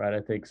on it, right?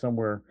 I think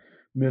somewhere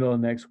middle of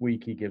next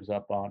week he gives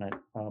up on it.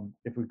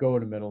 If we go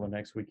in the middle of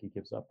next week, he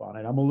gives up on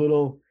it.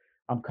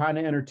 I'm kind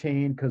of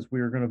entertained because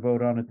we were going to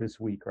vote on it this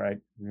week, right?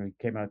 It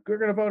came out, we're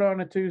going to vote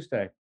on it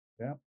Tuesday.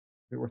 Yeah,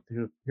 here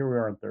we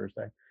are on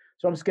Thursday.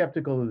 So I'm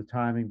skeptical of the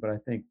timing, but I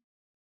think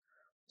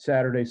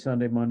Saturday,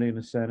 Sunday, Monday in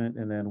the Senate,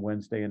 and then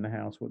Wednesday in the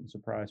House wouldn't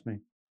surprise me.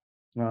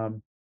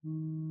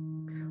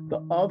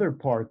 The other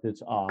part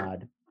that's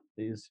odd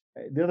is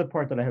the other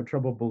part that I have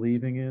trouble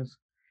believing is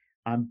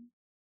I'm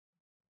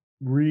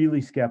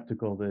really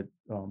skeptical that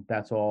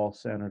that's all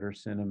Senator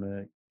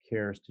Sinema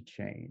cares to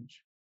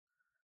change.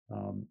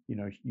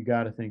 You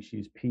got to think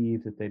she's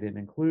peeved that they didn't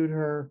include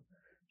her.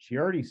 She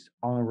already's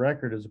on the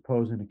record as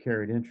opposing to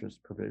carried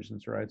interest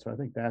provisions, right? So I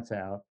think that's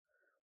out.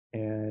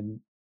 And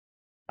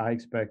I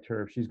expect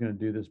her, if she's going to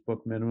do this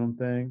book minimum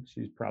thing,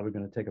 she's probably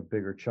going to take a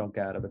bigger chunk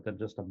out of it than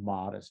just a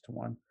modest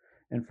one.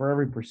 And for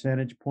every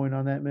percentage point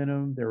on that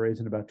minimum, they're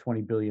raising about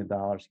 $20 billion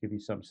to give you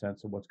some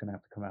sense of what's going to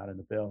have to come out in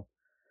the bill.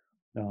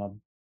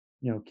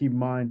 Keep in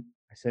mind,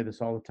 I say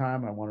this all the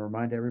time. I want to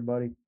remind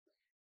everybody,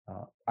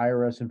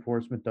 IRS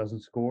enforcement doesn't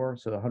score.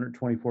 So the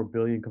 $124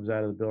 billion comes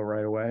out of the bill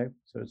right away.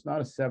 So it's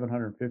not a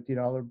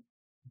 $750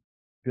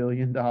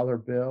 billion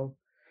bill.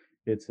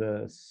 It's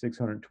a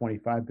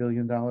 $625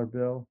 billion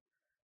bill.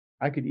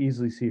 I could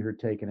easily see her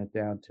taking it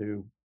down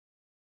to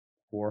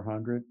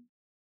 400.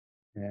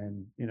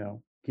 And,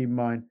 keep in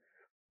mind,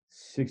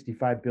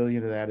 65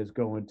 billion of that is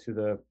going to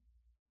the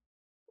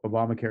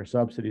Obamacare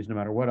subsidies, no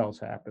matter what else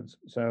happens.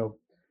 So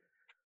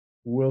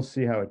we'll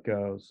see how it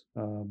goes.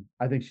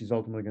 I think she's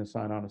ultimately going to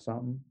sign on to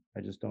something.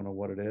 I just don't know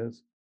what it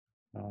is.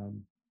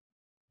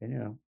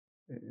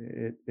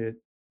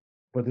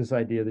 But this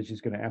idea that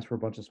she's going to ask for a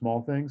bunch of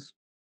small things,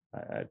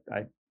 I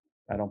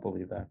don't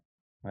believe that.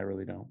 I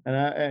really don't.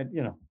 And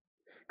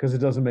because it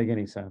doesn't make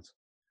any sense.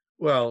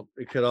 Well,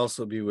 it could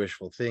also be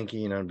wishful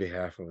thinking on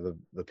behalf of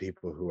the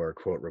people who are,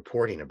 quote,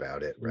 reporting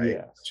about it, right?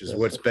 Yes, which is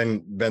what's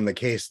been the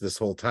case this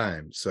whole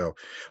time. So,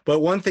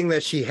 but one thing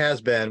that she has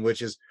been,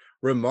 which is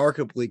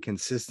remarkably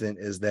consistent,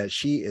 is that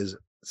she is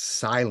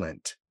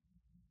silent.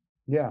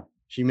 Yeah.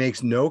 She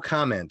makes no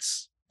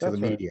comments to the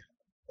media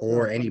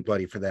or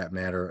anybody for that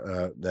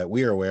matter that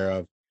we are aware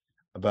of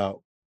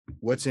about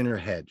what's in her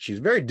head. She's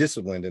very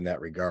disciplined in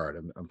that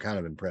regard. I'm kind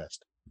of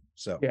impressed.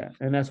 So yeah,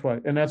 and that's why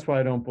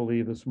I don't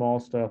believe the small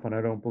stuff, and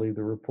I don't believe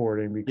the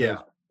reporting, because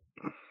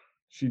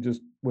she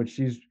just when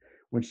she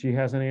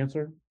has an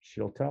answer,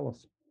 she'll tell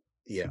us.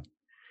 Yeah.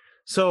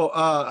 So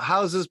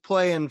how's this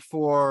playing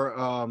for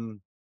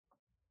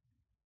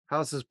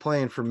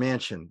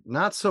Manchin?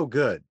 Not so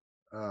good.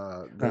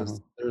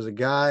 There's a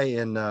guy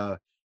in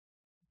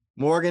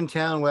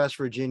Morgantown, West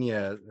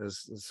Virginia.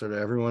 As sort of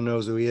everyone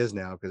knows who he is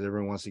now because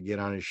everyone wants to get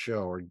on his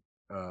show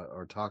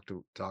or talk.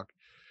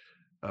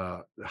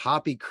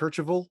 Hoppy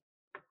Kercheval,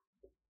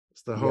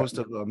 it's the host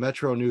of the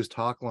Metro News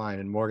Talk Line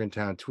in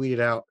Morgantown, tweeted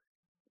out,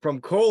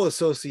 from coal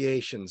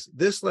associations,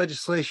 this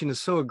legislation is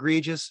so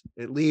egregious,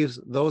 it leaves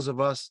those of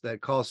us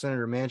that call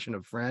Senator Manchin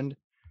a friend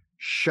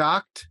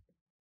shocked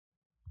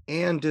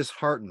and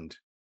disheartened.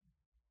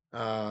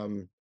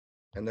 And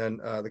then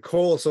the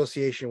Coal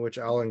Association, which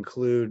I'll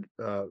include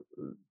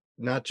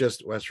not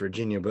just West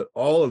Virginia, but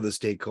all of the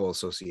state coal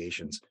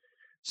associations,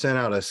 sent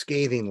out a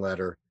scathing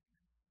letter.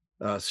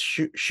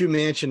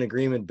 ShuManchin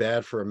agreement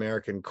bad for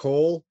American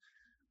coal.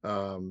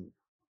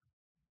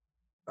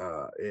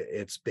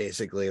 It's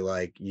basically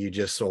like you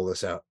just sold this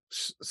down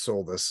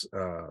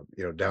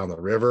the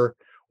river.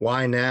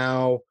 Why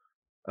now?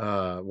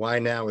 Why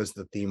now is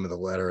the theme of the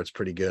letter. It's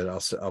pretty good.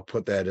 I'll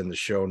put that in the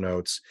show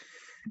notes.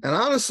 And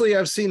honestly,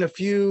 I've seen a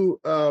few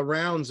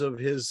rounds of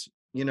his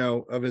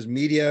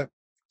media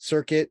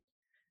circuit.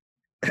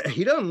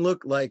 He doesn't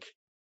look like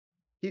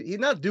he's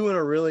not doing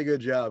a really good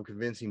job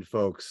convincing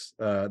folks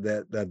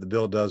that the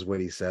bill does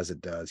what he says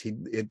it does.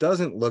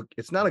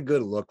 It's not a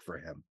good look for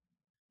him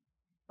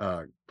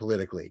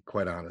politically,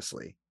 quite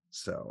honestly.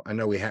 So I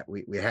know we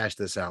hashed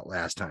this out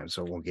last time,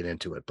 so I won't get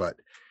into it, but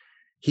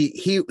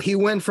he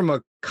went from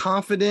a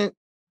confident,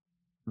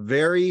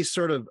 very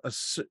sort of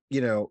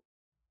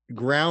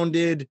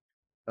grounded,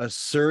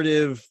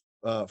 assertive,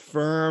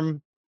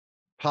 firm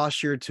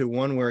posture to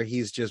one where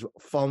he's just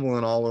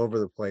fumbling all over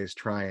the place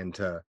trying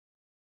to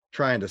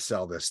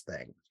sell this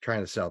thing,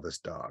 trying to sell this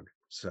dog.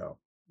 So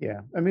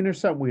yeah, I mean, there's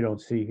something we don't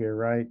see here,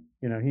 right?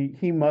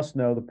 He must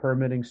know the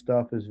permitting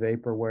stuff is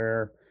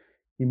vaporware.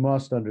 He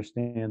must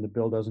understand the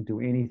bill doesn't do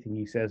anything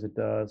he says it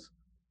does,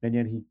 and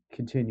yet he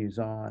continues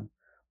on.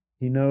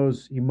 He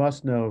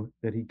must know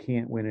that he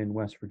can't win in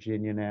West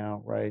Virginia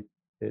now, right?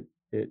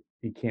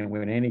 he can't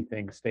win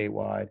anything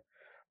statewide.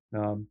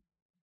 Something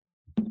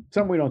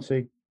we don't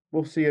see.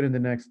 We'll see it in the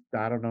next,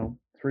 I don't know,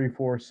 3,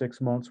 4,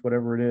 6 months,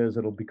 whatever it is.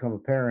 It'll become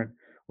apparent,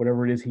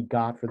 whatever it is he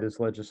got for this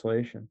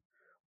legislation.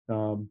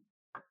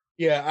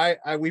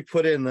 Yeah, we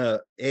put in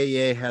the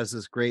AA has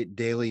this great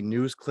daily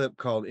news clip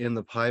called In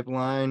the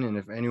Pipeline. And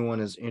if anyone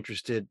is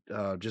interested,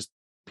 just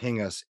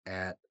ping us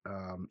at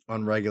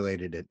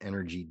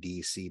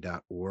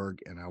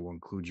unregulated@energydc.org, and I will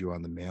include you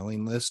on the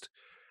mailing list.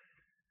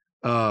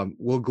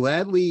 We'll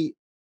gladly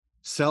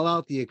sell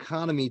out the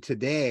economy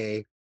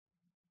today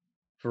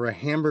for a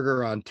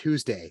hamburger on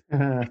Tuesday.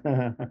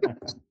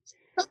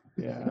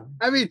 Yeah.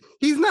 I mean,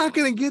 he's not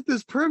going to get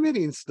this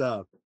permitting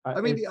stuff. I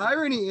mean, the It's-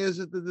 irony is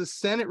that the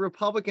Senate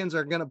Republicans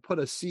are going to put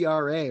a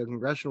CRA, a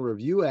Congressional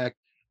Review Act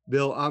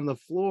bill on the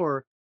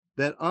floor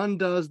that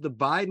undoes the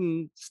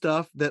Biden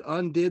stuff that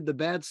undid the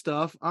bad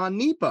stuff on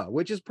NEPA,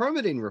 which is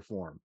permitting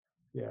reform.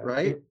 Yeah.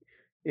 Right.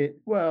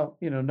 Well,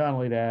 not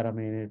only that, I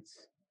mean,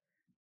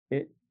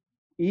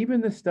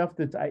 even the stuff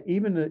that's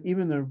even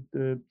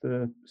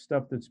the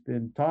stuff that's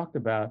been talked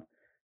about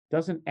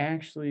doesn't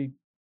actually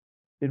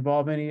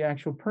involve any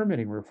actual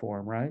permitting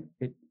reform, right?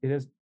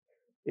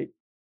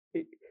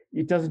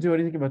 It doesn't do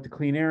anything about the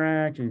Clean Air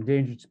Act, the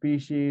Endangered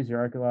Species, the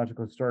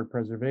Archaeological Historic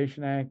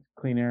Preservation Act,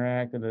 Clean Air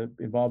Act, and the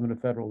involvement of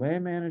federal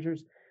land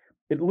managers.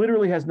 It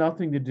literally has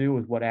nothing to do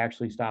with what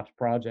actually stops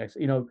projects.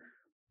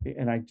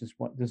 And I just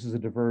want, this is a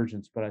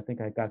divergence, but I think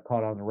I got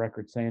caught on the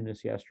record saying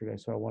this yesterday,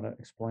 so I want to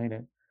explain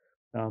it.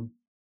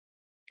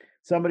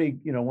 Somebody,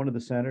 one of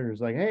the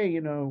senators like,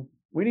 hey,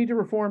 we need to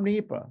reform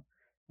NEPA.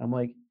 I'm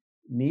like,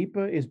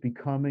 NEPA is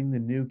becoming the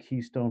new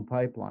Keystone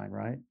Pipeline,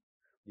 right?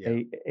 Yeah.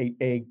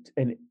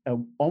 An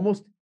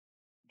almost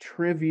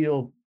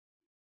trivial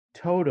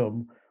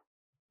totem,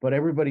 but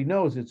everybody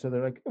knows it. So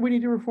they're like, we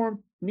need to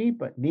reform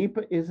NEPA.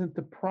 NEPA isn't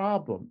the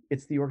problem.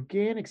 It's the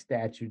organic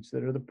statutes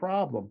that are the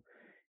problem.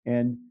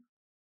 And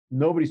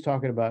nobody's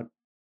talking about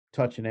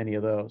touching any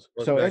of those.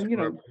 Well, so, that's and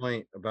our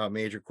point about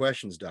major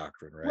questions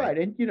doctrine, right? Right.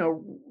 And, you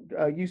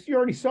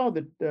already saw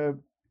that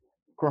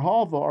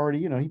Grijalva already,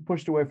 he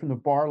pushed away from the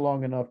bar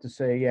long enough to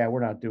say, yeah, we're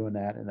not doing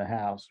that in the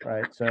House.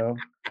 Right. So.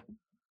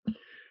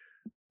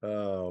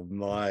 Oh,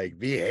 Mike,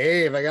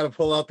 behave. I got to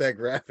pull out that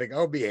graphic.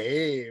 Oh,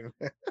 behave.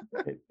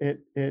 It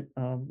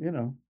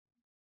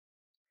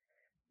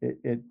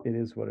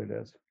is what it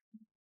is.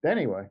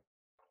 Anyway.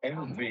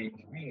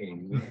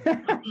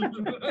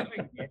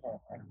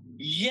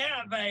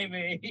 Yeah,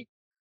 baby.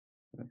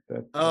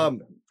 All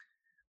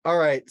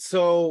right.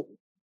 So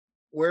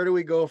where do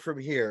we go from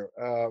here?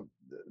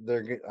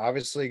 They're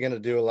obviously going to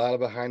do a lot of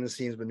behind the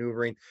scenes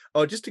maneuvering.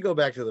 Oh, just to go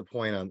back to the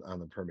point on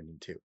the permitting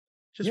too.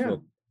 Yeah.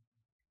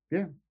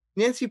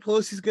 Nancy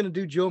Pelosi's going to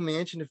do Joe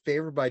Manchin a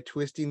favor by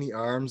twisting the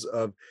arms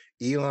of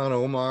Ilhan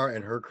Omar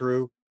and her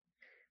crew.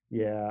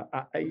 Yeah.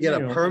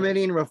 Get a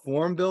permitting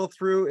reform bill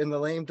through in the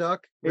lame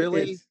duck.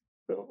 Really?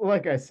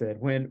 Like I said,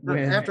 when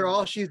after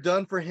all she's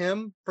done for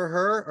him, for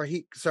her, or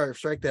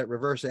strike that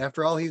reverse.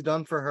 After all he's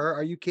done for her,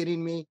 are you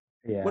kidding me?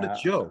 Yeah. What a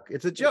joke.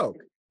 It's a joke.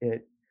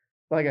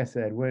 Like I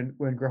said, when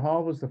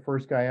Grijalva was the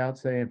first guy out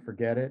saying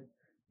forget it,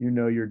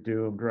 you're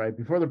doomed, right?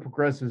 Before the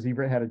progressives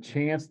even had a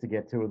chance to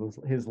get to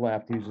his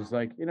left, he was just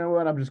like, you know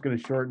what, I'm just going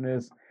to shorten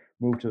this,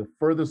 move to the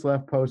furthest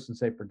left post and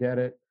say forget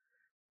it.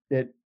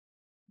 And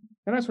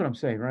that's what I'm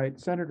saying, right?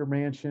 Senator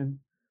Manchin,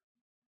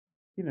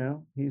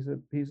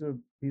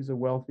 he's a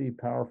wealthy,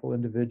 powerful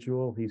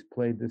individual. He's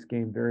played this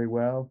game very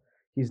well.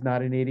 He's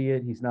not an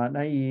idiot. He's not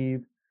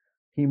naive.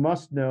 He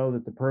must know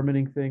that the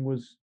permitting thing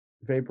was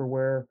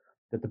vaporware,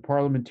 that the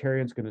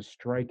parliamentarian's going to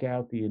strike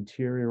out the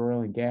interior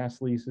oil and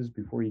gas leases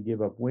before you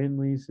give up wind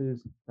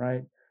leases,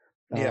 right?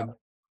 Yeah.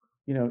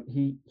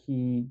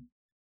 He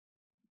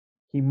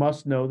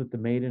must know that the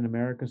Made in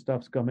America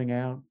stuff's coming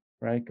out,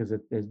 right? Because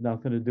it has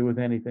nothing to do with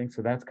anything.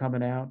 So that's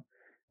coming out.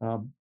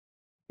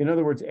 In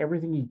other words,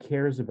 everything he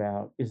cares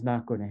about is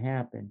not going to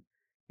happen.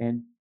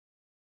 And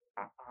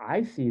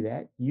I see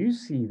that. You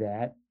see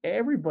that.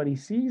 Everybody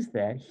sees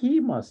that.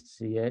 He must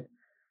see it,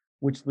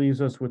 which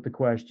leaves us with the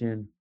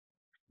question,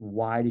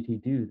 why did he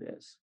do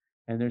this?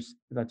 And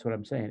that's what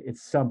I'm saying.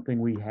 It's something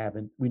we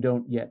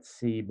don't yet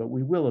see, but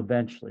we will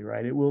eventually,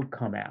 right? It will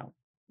come out.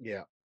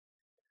 Yeah.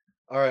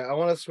 All right. I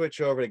want to switch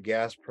over to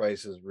gas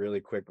prices really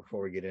quick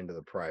before we get into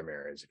the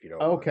primaries, if you don't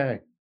mind. Okay.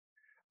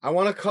 I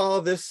want to call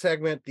this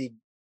segment the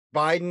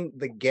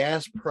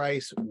gas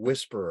price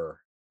whisperer.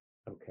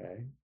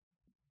 Okay.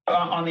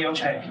 On the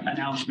OPEC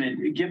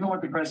announcement, given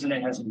what the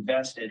president has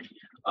invested,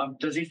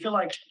 does he feel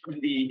like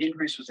the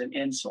increase was an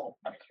insult?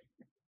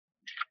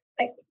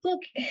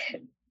 Look,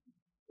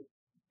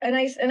 and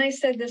I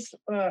said this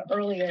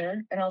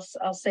earlier, and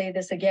I'll say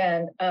this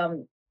again.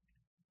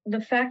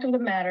 The fact of the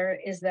matter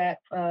is that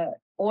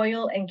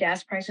oil and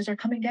gas prices are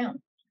coming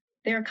down.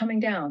 They are coming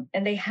down,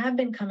 and they have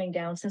been coming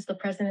down since the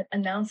president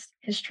announced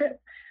his trip.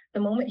 The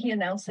moment he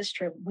announced this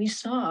trip, we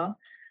saw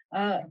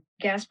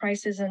gas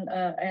prices and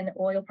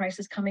oil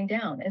prices coming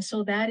down, and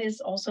so that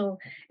is also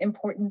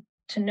important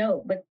to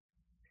note. But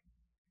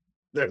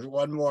there's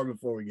one more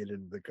before we get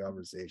into the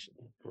conversation,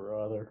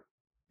 brother.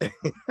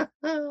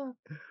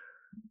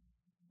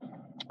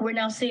 We're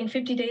now seeing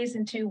 50 days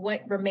into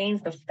what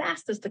remains the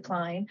fastest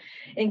decline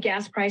in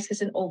gas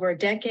prices in over a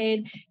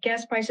decade.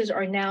 Gas prices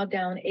are now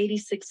down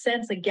 86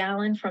 cents a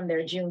gallon from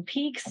their June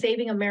peak,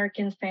 saving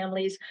American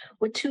families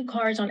with 2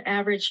 cars on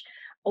average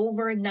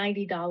over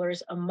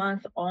 $90 a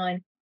month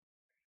on.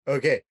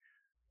 Okay.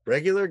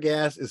 Regular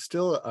gas is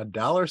still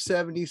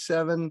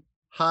 $1.77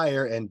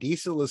 higher, and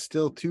diesel is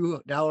still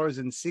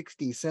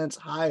 $2.60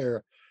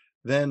 higher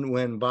than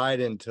when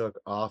Biden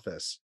took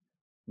office.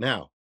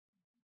 Now,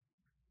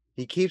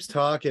 he keeps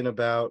talking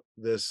about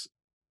this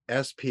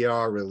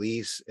SPR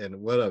release and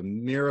what a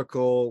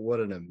miracle, what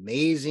an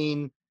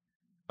amazing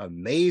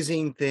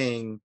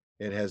thing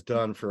it has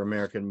done for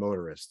American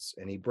motorists.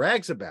 And he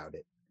brags about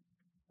it,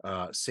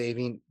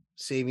 saving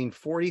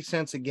 40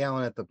 cents a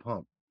gallon at the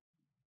pump.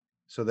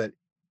 So that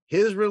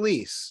his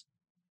release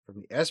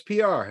from the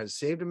SPR has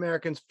saved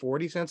Americans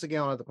 40 cents a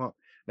gallon at the pump.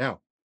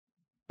 Now,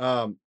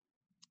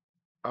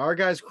 our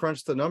guys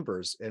crunched the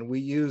numbers, and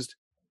we used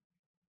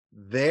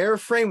their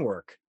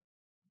framework,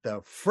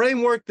 the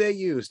framework they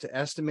use to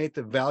estimate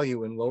the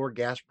value in lower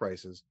gas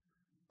prices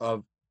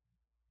of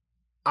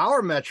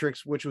our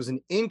metrics, which was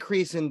an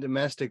increase in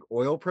domestic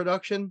oil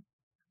production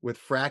with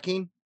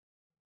fracking.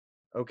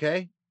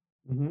 Okay.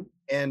 Mm-hmm.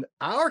 And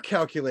our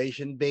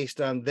calculation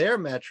based on their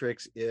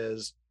metrics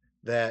is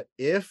that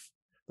if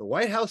the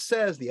White House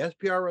says the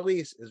SPR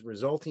release is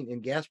resulting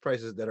in gas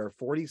prices that are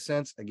 40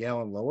 cents a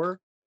gallon lower,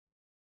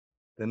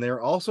 then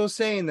they're also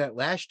saying that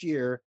last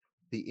year,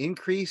 the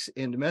increase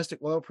in domestic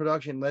oil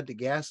production led to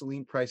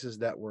gasoline prices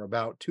that were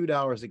about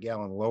 $2 a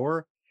gallon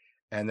lower,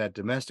 and that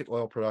domestic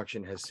oil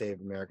production has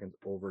saved Americans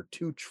over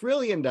 $2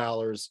 trillion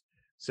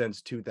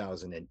since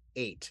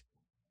 2008.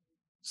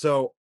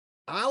 So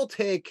I'll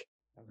take.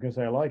 I was gonna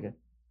say I like it.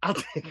 I'll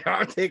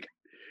take.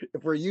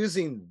 If we're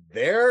using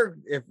their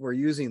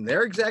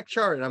exact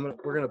chart, and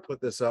we're gonna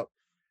put this up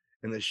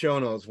in the show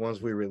notes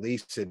once we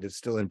release it. It's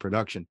still in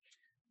production.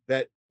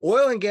 That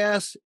oil and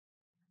gas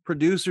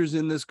producers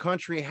in this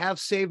country have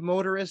saved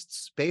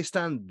motorists based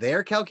on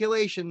their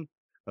calculation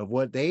of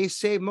what they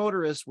save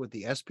motorists with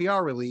the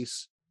SPR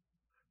release,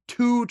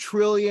 $2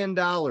 trillion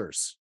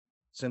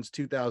since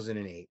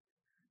 2008.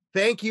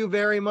 Thank you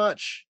very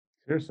much.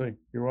 Seriously,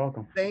 you're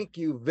welcome. Thank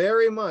you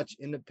very much,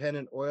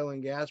 independent oil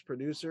and gas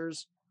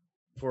producers,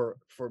 for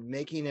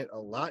making it a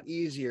lot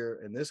easier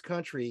in this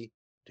country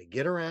to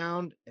get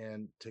around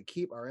and to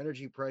keep our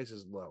energy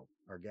prices low,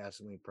 our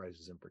gasoline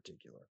prices in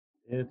particular.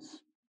 I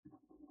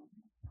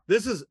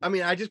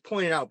just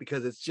pointed out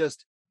because it's flat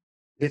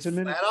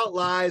out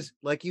lies,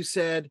 like you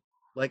said,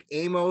 like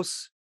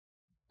Amos,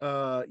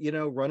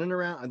 running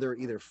around, and they're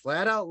either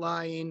flat out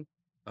lying.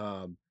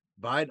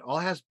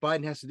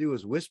 Biden has to do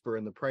is whisper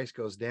and the price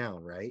goes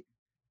down, right?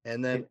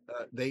 And then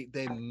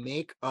they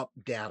make up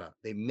data.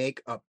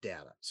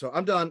 So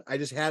I'm done. I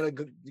just had to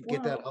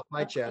get that off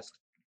my chest.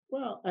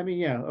 Well, I mean,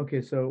 yeah, okay.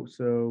 So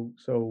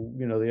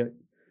the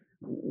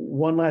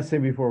one last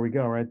thing before we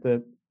go, right?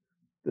 The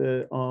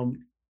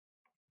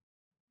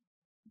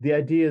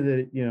idea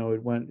that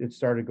it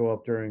started to go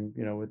up during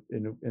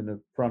in the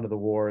front of the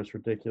war is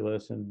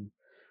ridiculous, and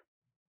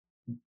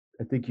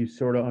I think you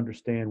sort of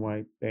understand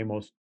why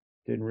Amos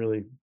didn't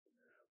really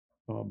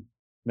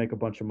make a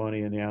bunch of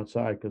money in the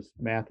outside, because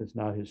math is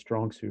not his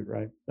strong suit,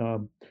 right?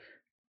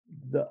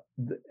 The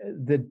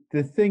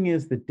thing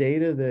is, the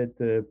data that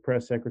the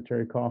press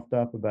secretary coughed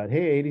up about,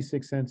 hey,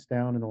 86 cents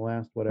down in the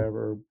last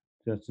whatever,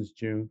 just as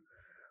June.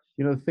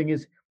 The thing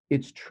is,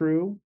 it's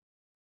true,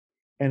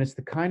 and it's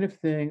the kind of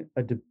thing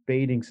a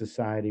debating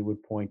society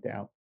would point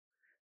out.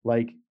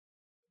 Like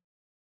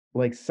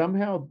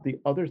somehow the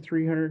other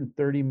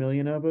 330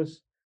 million of us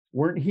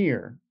weren't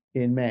here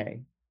in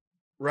May,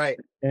 right,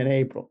 and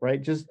April,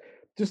 right? Just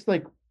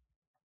like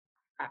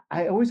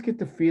I always get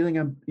the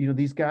feeling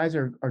these guys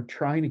are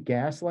trying to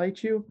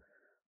gaslight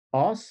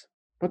us,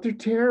 but they're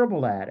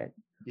terrible at it.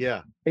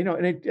 Yeah.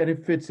 And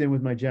it fits in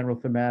with my general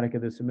thematic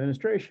of this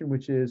administration,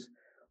 which is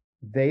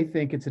they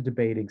think it's a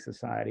debating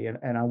society.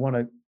 And I want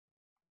to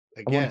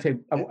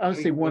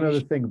say one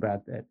other thing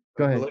about that.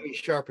 Go ahead. Let me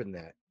sharpen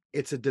that.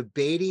 It's a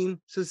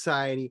debating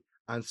society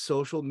on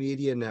social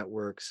media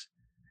networks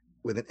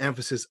with an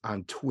emphasis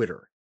on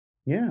Twitter.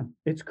 Yeah,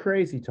 it's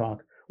crazy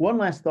talk. One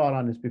last thought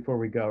on this before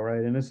we go,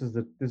 right? And this is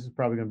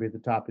probably going to be at the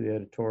top of the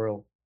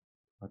editorial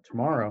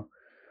tomorrow.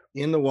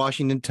 In the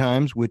Washington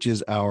Times, which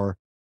is our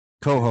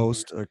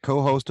co-host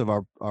of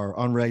our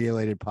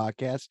unregulated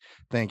podcast.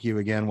 Thank you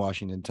again,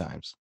 Washington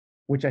Times.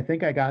 Which I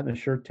think I got in a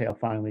shirt tail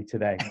finally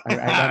today.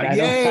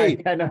 Yay!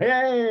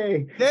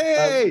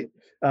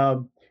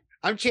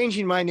 I'm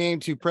changing my name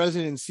to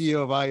President and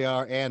CEO of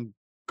IR and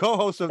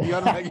co-host of the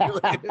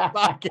unregulated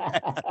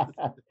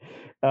podcast.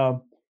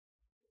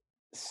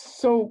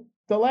 So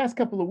the last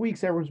couple of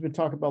weeks, everyone's been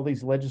talking about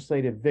these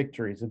legislative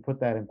victories, and put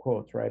that in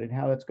quotes, right? And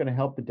how that's going to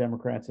help the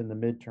Democrats in the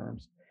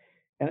midterms.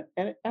 And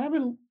I've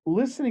been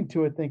listening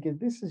to it thinking,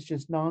 this is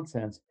just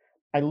nonsense.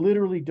 I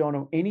literally don't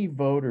know any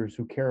voters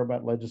who care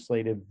about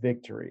legislative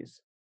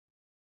victories.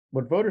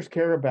 What voters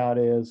care about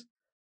is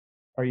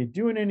Are you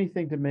doing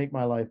anything to make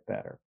my life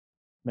better?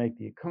 Make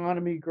the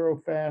economy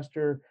grow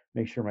faster,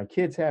 make sure my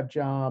kids have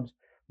jobs,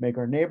 make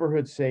our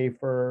neighborhood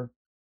safer,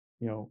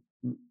 you know,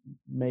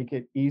 make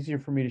it easier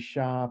for me to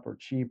shop or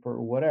cheaper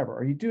or whatever.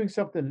 Are you doing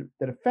something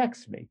that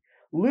affects me?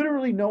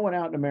 Literally no one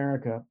out in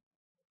America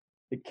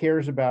that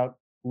cares about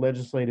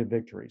legislative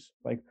victories.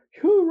 Like,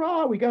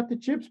 hoorah, we got the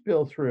CHIPS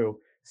bill through,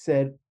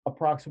 said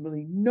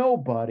approximately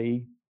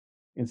nobody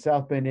in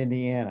South Bend,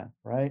 Indiana,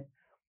 right?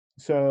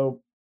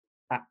 So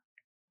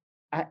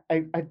I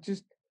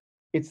just,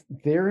 it's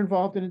they're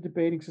involved in a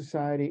debating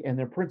society, and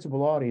their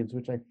principal audience,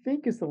 which I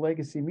think is the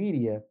legacy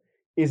media,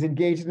 is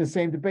engaged in the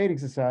same debating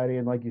society.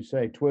 And like you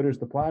say, Twitter's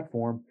the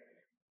platform,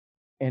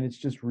 and it's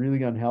just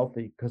really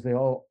unhealthy because they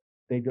all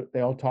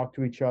talk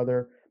to each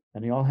other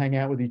and they all hang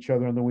out with each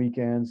other on the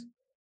weekends,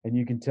 and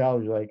you can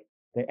tell you're like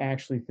they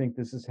actually think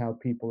this is how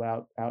people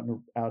out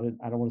in,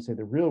 I don't want to say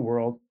the real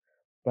world,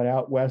 but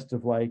out west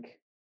of, like,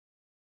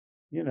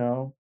 you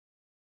know,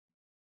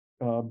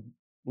 um,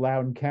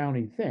 Loudoun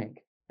County think.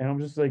 And I'm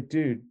just like,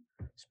 dude,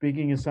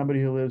 speaking as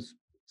somebody who lives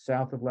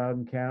south of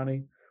Loudoun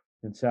County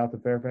and south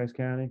of Fairfax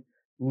County,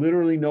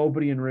 literally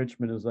nobody in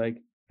Richmond is like,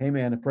 hey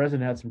man, the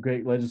president had some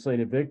great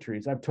legislative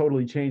victories. I've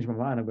totally changed my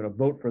mind. I'm going to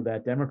vote for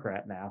that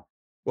Democrat now.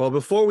 Well,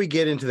 before we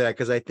get into that,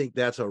 because I think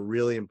that's a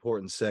really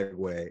important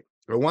segue,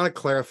 I want to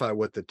clarify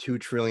what the $2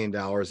 trillion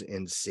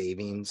in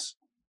savings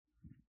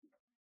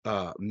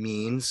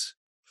means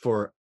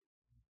for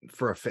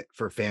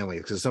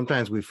families, because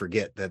sometimes we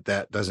forget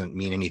that doesn't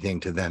mean anything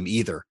to them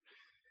either.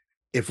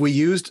 If we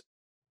used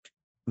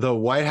the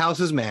White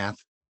House's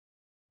math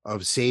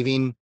of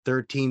saving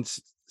 13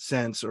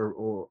 cents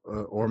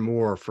or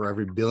more for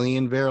every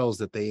billion barrels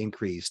that they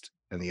increased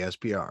in the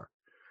SPR,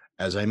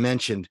 as I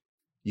mentioned,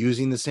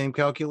 using the same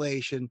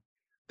calculation,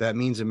 that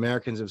means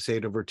Americans have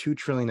saved over $2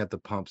 trillion at the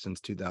pump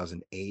since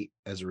 2008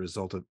 as a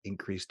result of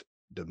increased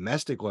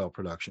domestic oil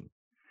production.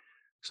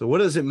 So what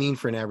does it mean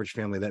for an average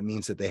family? That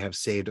means that they have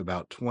saved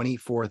about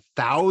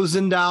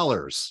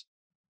 $24,000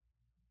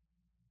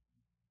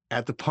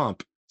 at the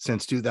pump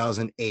since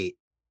 2008.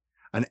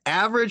 An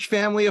average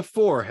family of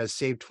four has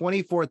saved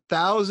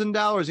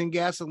 $24,000 in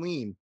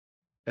gasoline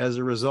as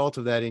a result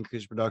of that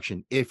increased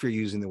production, if you're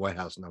using the White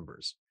House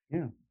numbers.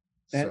 Yeah.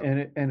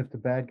 And if the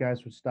bad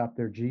guys would stop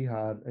their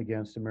jihad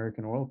against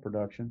American oil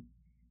production,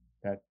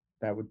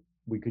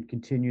 we could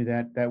continue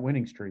that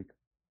winning streak.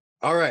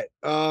 All right.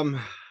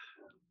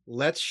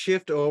 Let's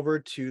shift over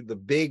to the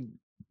big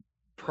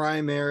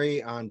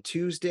primary on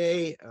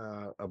Tuesday.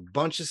 A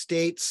bunch of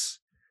states,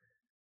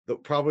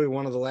 probably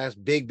one of the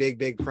last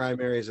big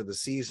primaries of the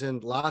season.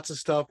 Lots of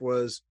stuff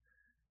was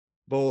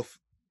both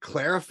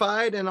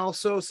clarified, and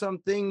also some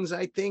things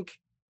I think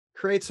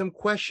create some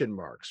question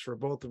marks for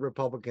both the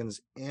Republicans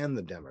and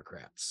the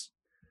Democrats.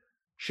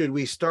 Should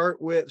we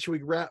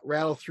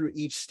rattle through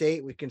each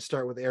state? We can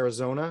start with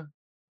Arizona.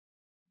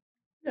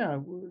 Yeah,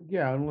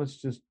 and let's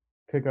just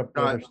pick up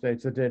other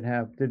states that didn't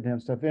have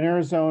stuff. In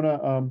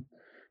Arizona,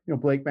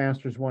 Blake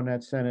Masters won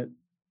that Senate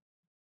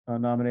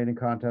nominating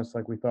contest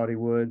like we thought he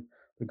would.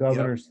 The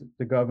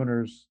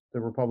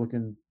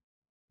Republican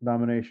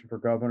nomination for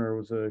governor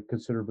was a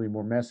considerably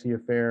more messy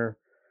affair.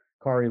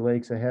 Kari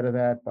Lake's ahead of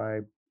that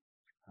by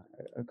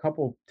a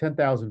couple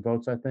 10,000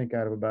 votes, I think,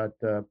 out of about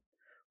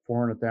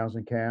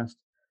 400,000 cast.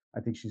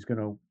 I think she's going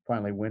to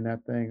finally win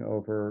that thing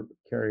over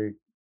Karen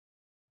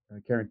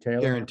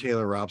Taylor. Karen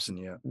Taylor Robson,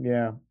 yeah.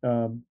 Yeah.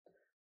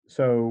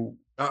 So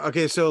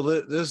okay, so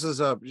this is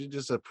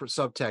just a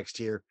subtext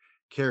here.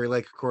 Kari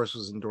Lake, of course,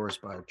 was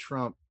endorsed by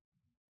Trump,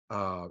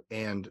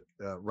 and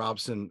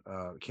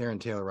Karen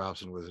Taylor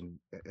Robson was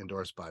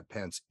endorsed by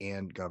Pence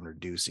and Governor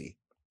Ducey.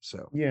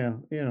 So yeah,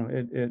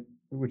 it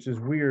which is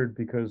weird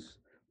because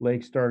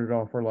Lake started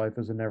off her life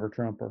as a never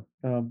Trumper.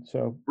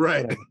 So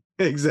right,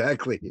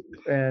 exactly,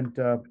 and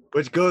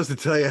which goes to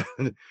tell you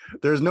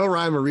there's no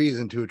rhyme or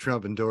reason to a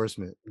Trump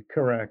endorsement.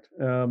 Correct.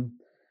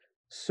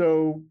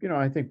 So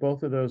I think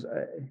both of those.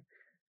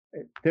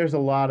 There's a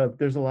lot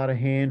of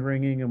hand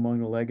wringing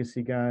among the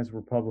legacy guys,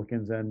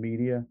 Republicans and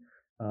media.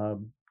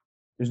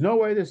 There's no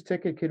way this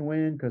ticket can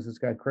win because it's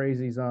got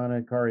crazies on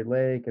it. Kari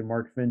Lake and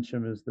Mark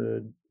Fincham is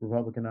the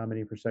Republican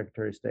nominee for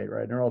Secretary of State,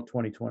 right? And they're all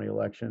 2020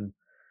 election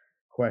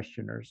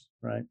questioners,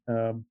 right?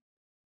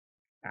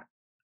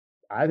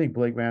 I think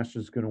Blake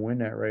Masters is going to win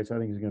that race. I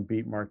think he's going to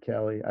beat Mark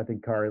Kelly. I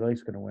think Kari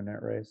Lake's going to win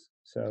that race.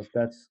 So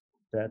that's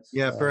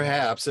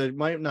perhaps it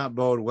might not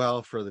bode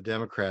well for the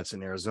Democrats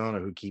in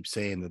Arizona, who keep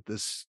saying that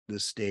this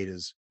state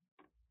is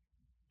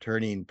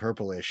turning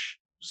purplish.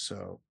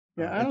 So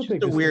I don't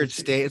think it's a weird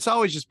state. It's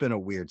always just been a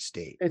weird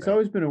state. It's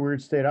always been a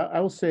weird state. I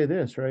will say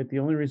this, right? The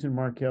only reason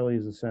Mark Kelly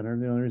is a senator,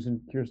 the only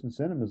reason Kirsten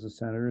Sinema is a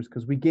senator, is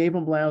because we gave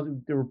them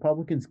the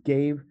Republicans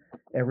gave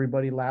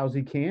everybody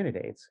lousy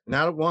candidates.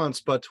 Not once,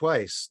 but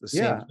twice.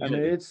 I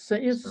mean, it's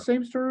the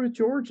same story with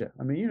Georgia.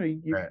 I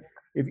mean,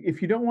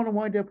 if you don't want to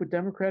wind up with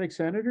Democratic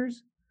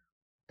senators,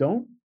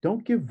 don't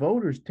give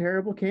voters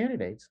terrible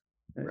candidates.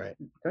 Right.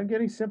 Doesn't get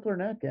any simpler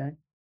than that, gang.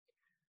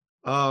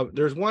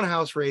 There's one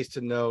House race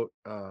to note.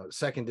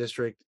 Second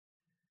district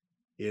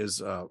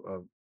is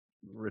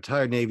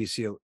retired Navy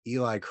SEAL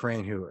Eli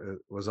Crane, who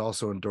was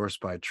also endorsed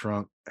by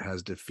Trump,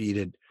 has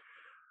defeated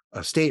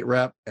a state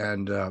rep.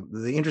 And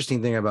the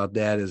interesting thing about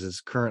that is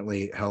it's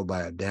currently held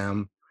by a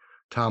Dem,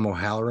 Tom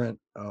O'Halloran.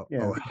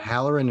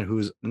 O'Halloran,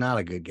 who's not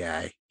a good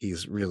guy.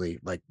 He's really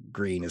like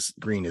green as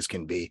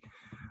can be.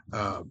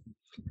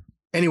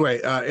 Anyway,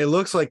 it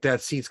looks like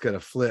that seat's going to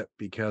flip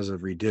because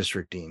of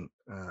redistricting.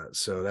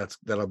 So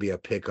that'll be a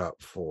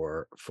pickup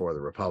for the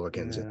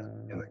Republicans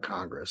in the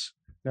Congress.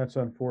 That's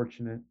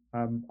unfortunate.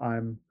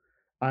 I'm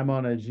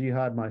on a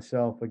jihad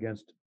myself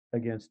against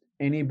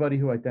anybody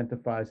who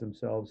identifies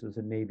themselves as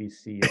a Navy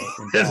SEAL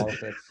in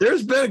politics.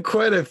 There's been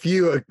quite a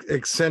few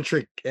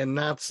eccentric and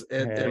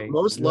and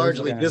most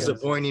largely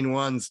disappointing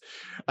ones.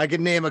 I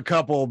could name a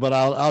couple, but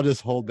I'll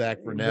just hold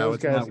back for now. Those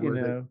guys,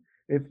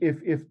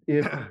 if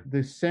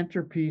the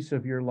centerpiece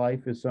of your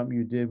life is something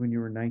you did when you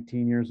were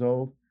 19 years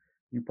old,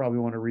 you probably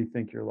want to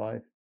rethink your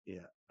life.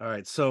 Yeah. All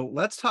right. So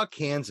let's talk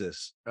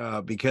Kansas,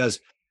 because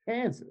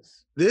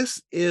Kansas.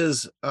 This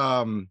is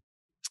for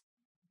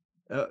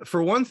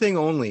one thing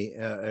only,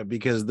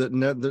 because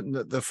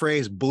the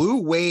phrase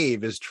 "blue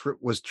wave"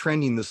 was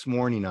trending this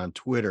morning on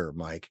Twitter,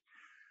 Mike,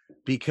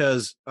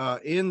 because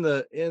in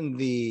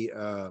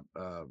the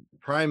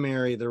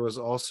primary there was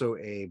also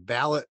a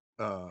ballot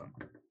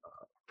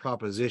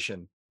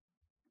proposition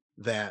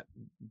that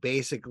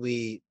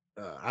basically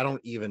I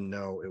don't even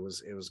know, it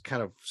was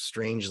kind of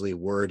strangely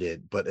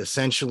worded, but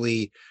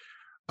essentially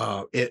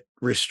it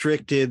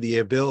restricted the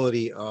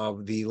ability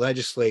of the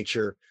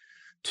legislature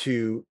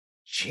to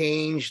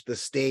change the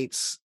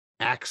state's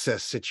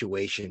access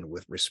situation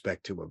with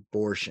respect to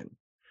abortion.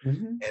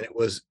 Mm-hmm. And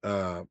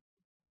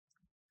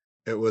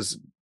it was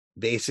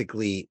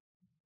basically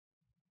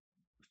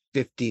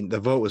the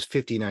vote was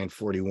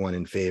 59-41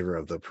 in favor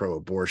of the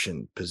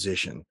pro-abortion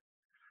position.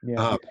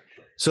 Yeah.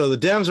 So the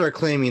Dems are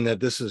claiming that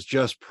this is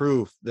just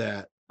proof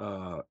that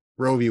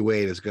Roe v.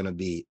 Wade is going to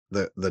be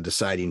the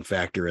deciding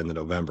factor in the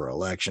November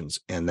elections,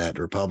 and that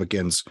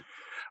Republicans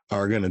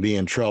are going to be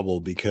in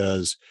trouble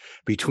because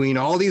between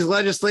all these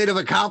legislative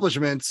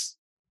accomplishments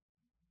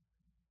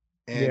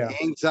and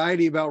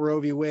anxiety about Roe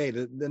v.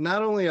 Wade,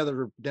 not only are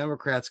the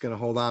Democrats going to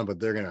hold on, but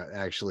they're going to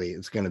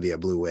it's going to be a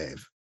blue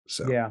wave.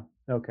 So yeah,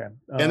 okay.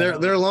 And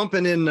they're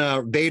lumping in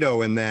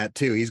Beto in that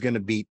too. He's going to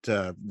beat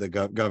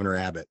the Governor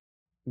Abbott.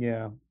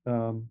 Yeah.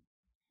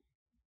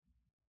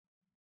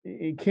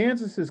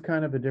 Kansas is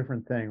kind of a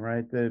different thing,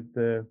 right?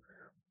 The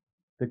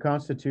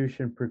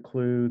Constitution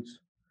precludes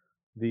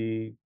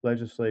the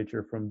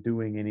legislature from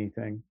doing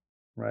anything,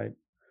 right,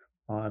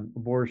 on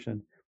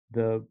abortion.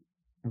 The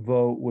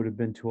vote would have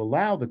been to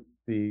allow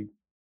the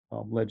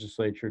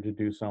legislature to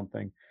do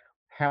something.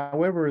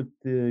 However,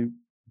 the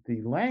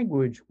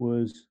language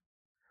was,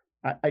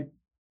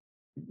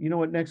 you know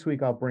what? Next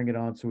week I'll bring it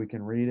on so we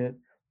can read it.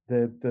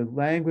 The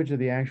language of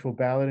the actual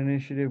ballot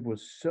initiative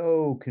was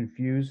so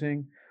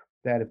confusing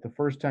that if the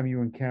first time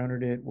you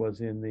encountered it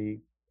was in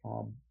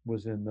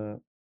the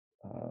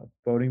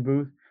voting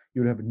booth,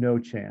 you would have no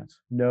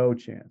chance.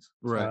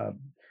 Right.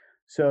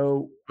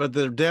 But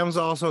the Dems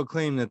also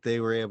claim that they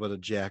were able to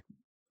jack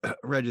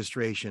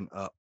registration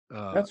up.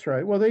 That's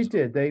right. Well, they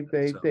did. They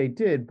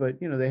did. But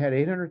they had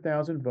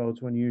 800,000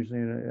 votes when usually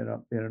in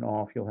an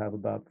off you'll have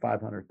about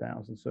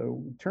 500,000.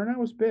 So turnout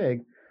was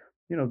big.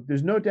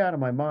 There's no doubt in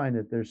my mind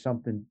that there's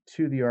something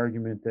to the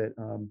argument that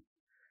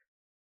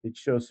it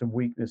shows some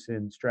weakness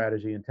in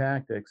strategy and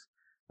tactics.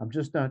 I'm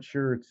just not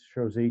sure it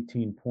shows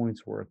 18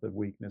 points worth of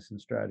weakness in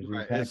strategy and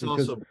tactics. It's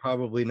also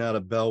probably not a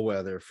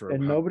bellwether for.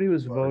 And nobody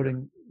was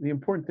voting. The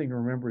important thing to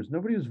remember is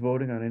nobody was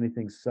voting on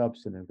anything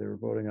substantive. They were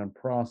voting on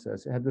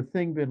process. Had the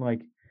thing been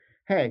like,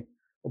 hey,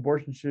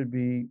 abortion should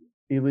be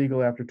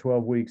illegal after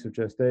 12 weeks of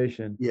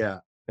gestation. Yeah.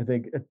 I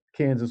think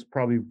Kansas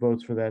probably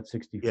votes for that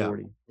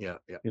 60-40. Yeah.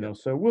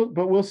 So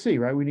we'll see,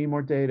 right? We need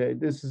more data.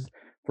 This is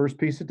first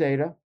piece of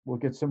data. We'll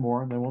get some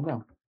more and then we'll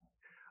know.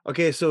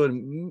 Okay, so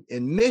in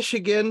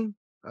Michigan,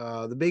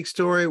 the big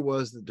story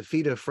was the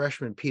defeat of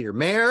freshman Peter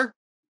Mayer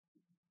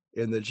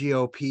in the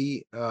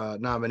GOP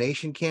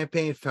nomination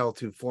campaign, fell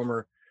to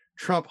former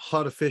Trump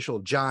HUD official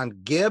John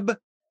Gibb.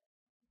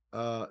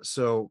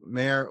 So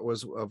Mayer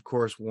was, of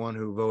course, one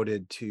who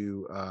voted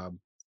to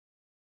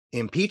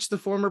impeach the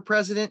former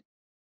president.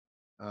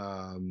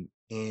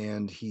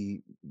 And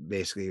he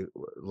basically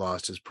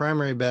lost his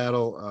primary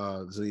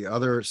battle. The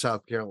other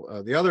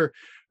the other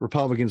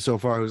Republicans so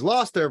far who's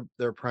lost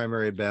their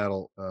primary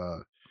battle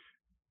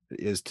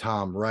is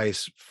Tom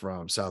Rice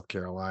from South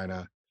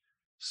Carolina.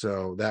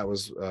 So that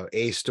was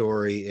a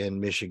story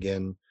in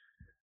Michigan.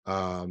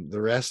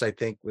 The rest, I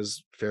think,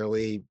 was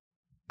fairly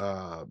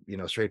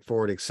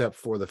straightforward, except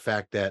for the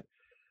fact that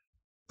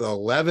the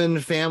 11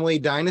 family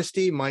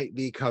dynasty might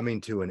be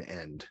coming to an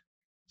end.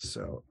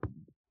 So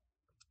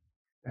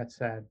that's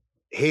sad.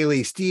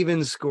 Haley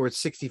Stevens scored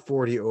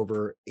 60-40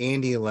 over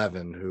Andy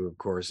Levin, who of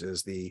course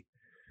is the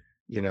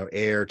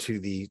heir to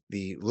the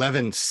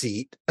Levin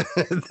seat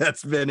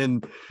that's been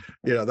in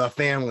the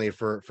family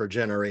for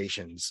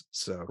generations.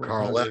 So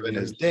Carl Levin,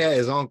 his dad,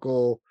 his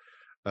uncle.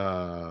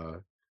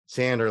 So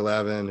Sander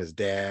Levin, his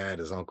dad,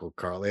 his uncle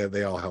Carl,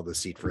 they all held the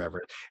seat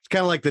forever. It's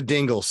kind of like the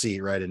Dingle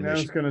seat, right? In I was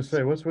Michigan. going to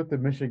say, what's with the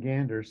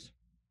Michiganders?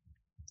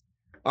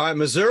 All right,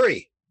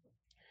 Missouri.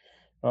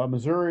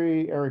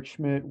 Missouri, Eric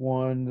Schmidt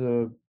won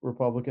the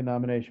Republican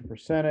nomination for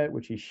Senate,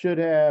 which he should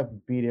have,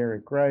 beat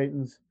Eric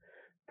Greitens.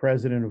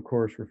 President, of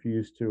course,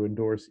 refused to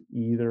endorse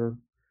either.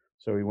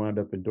 So he wound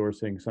up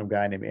endorsing some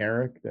guy named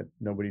Eric that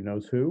nobody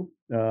knows who.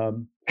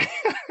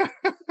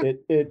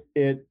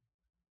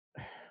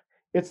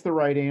 It's the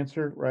right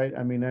answer, right?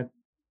 I mean, that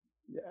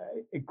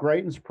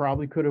Greitens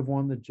probably could have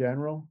won the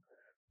general,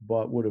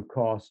 but would have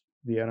cost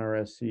the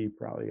NRSC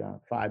probably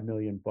 $5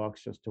 million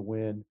just to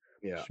win.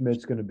 Yeah.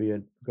 Schmidt's going to be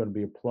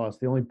a plus.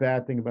 The only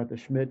bad thing about the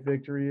Schmidt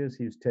victory is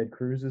he was Ted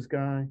Cruz's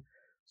guy.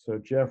 So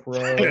Jeff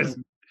Rowe.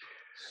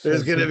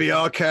 There's going to be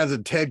all kinds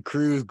of Ted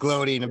Cruz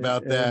gloating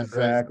about that.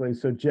 Exactly. Right?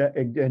 So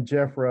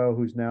Jeff Rowe,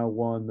 who's now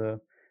won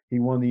the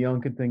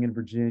Youngkin thing in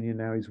Virginia.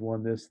 Now he's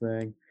won this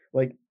thing.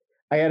 Like,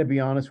 I got to be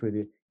honest with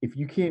you. If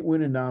you can't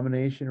win a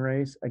nomination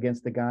race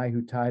against the guy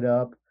who tied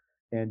up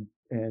and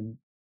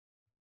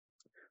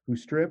who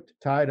stripped,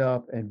 tied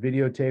up, and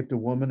videotaped a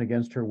woman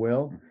against her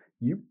will,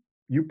 you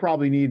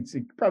probably need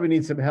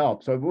some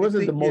help. So it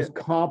wasn't the most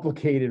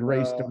complicated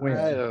race to win.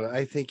 I don't know.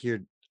 I think you're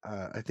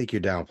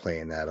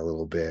downplaying that a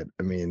little bit.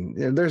 I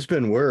mean, there's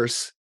been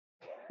worse.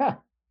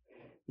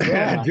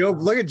 Yeah.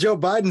 Look at Joe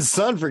Biden's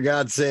son, for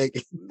God's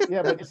sake.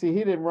 Yeah, but see, he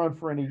didn't run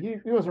for any.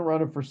 He wasn't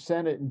running for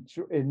Senate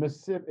in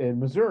Mississippi, in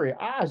Missouri.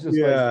 I was just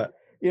like,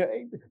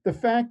 the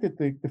fact that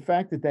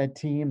that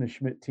team, the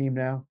Schmidt team,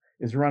 now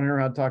is running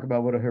around talking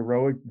about what a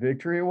heroic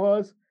victory it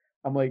was.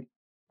 I'm like,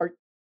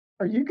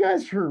 are you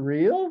guys for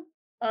real?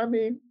 I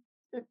mean,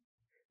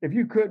 if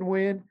you couldn't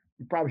win,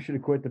 you probably should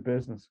have quit the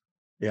business.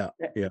 Yeah.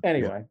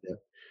 Anyway. Yeah.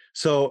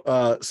 So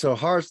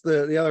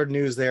the other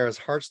news there is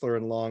Hartzler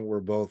and Long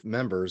were both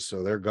members,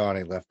 so they're gone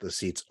and left the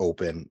seats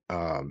open.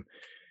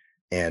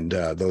 And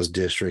those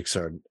districts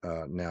are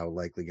now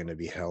likely going to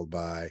be held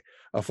by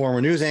a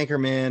former news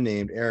anchorman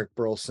named Eric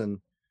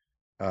Burleson,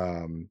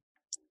 and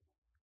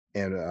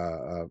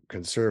a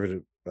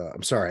conservative.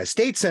 A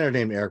state senator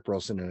named Eric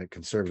Burleson and a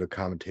conservative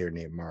commentator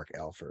named Mark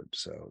Alford.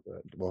 So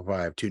we'll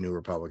probably have two new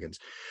Republicans.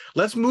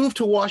 Let's move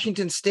to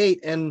Washington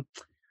State, and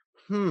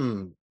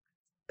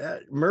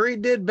Murray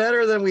did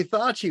better than we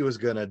thought she was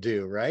going to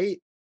do, right?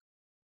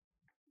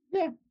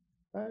 Yeah.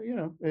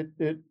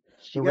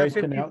 She got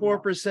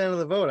 54% of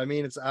the vote. I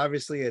mean, it's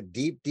obviously a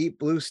deep, deep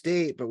blue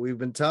state, but we've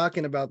been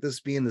talking about this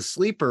being the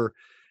sleeper.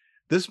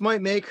 This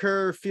might make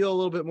her feel a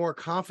little bit more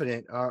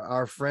confident.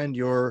 Our friend,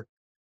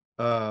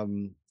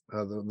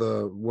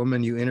 the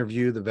woman you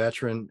interviewed, the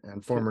veteran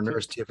and former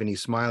nurse Tiffany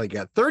Smiley,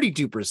 got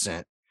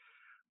 32%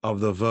 of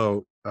the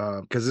vote,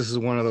 because this is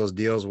one of those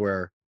deals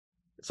where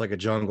it's like a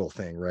jungle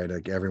thing, right?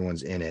 Like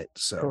everyone's in it.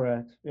 So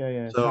correct.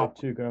 Yeah. So, top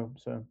two go.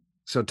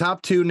 So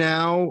top two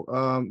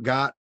now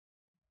got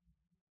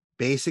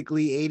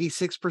basically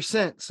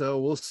 86%. So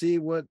we'll see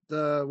what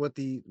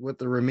the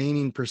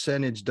remaining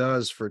percentage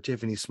does for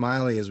Tiffany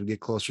Smiley as we get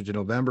closer to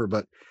November,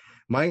 but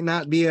might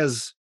not be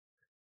as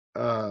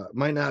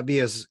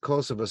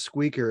close of a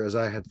squeaker as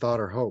I had thought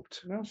or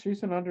hoped. No,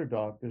 she's an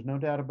underdog. There's no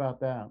doubt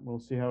about that. We'll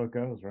see how it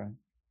goes, right?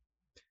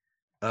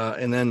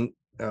 And then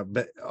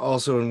but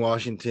also in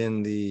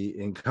Washington, the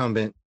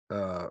incumbent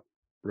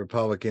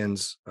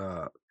Republicans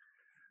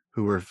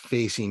who were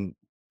facing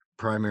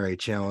primary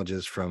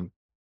challenges from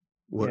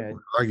what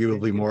were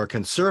arguably more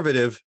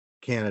conservative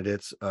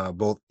candidates,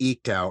 both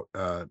eked out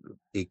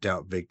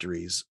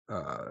victories.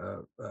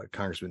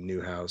 Congressman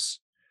Newhouse,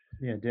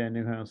 Dan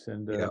Newhouse,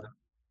 and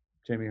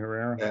Jamie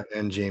Herrera,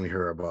 and Jamie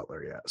Herrera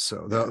Butler. Yeah,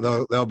 so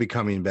they'll be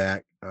coming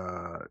back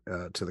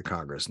to the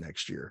Congress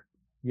next year.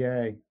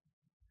 Yay!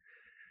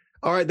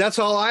 All right, that's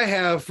all I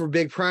have for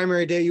big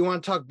primary day. You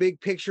want to talk big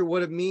picture,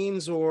 what it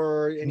means,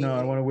 or any? No,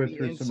 I want to whip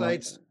through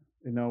insights.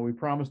 We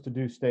promised to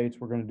do states.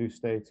 We're going to do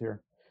states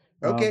here.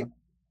 Okay.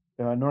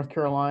 North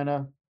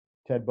Carolina,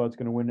 Ted Budd's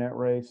going to win that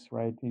race,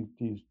 right?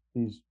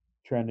 He's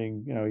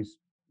trending. He's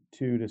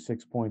 2 to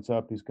 6 points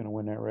up. He's going to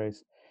win that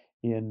race.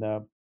 In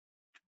the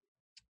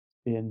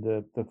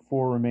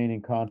 4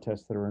 remaining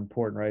contests that are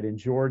important, right? In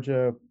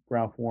Georgia,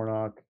 Reverend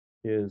Warnock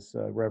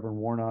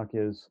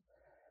is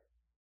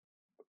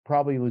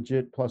probably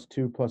legit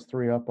 +2,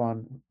 +3 up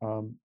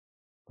on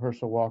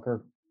Herschel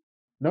Walker.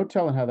 No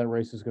telling how that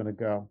race is going to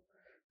go.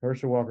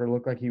 Herschel Walker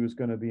looked like he was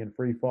going to be in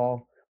free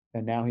fall,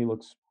 and now he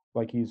looks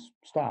like he's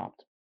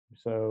stopped.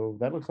 So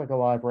that looks like a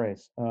live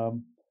race.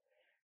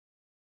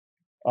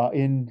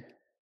 In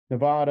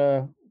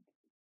Nevada,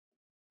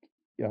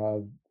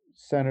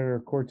 Senator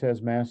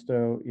Cortez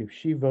Masto, if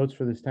she votes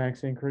for this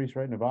tax increase,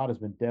 right? Nevada's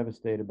been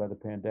devastated by the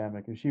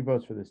pandemic. If she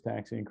votes for this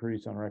tax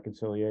increase on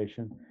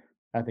reconciliation,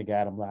 I think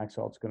Adam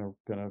Laxalt's gonna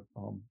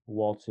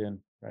waltz in,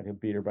 right? He'll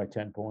beat her by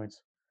 10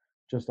 points,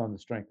 just on the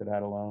strength of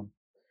that alone.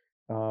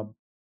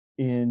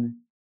 In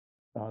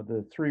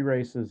the 3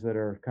 races that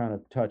are kind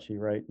of touchy,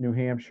 right? New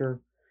Hampshire,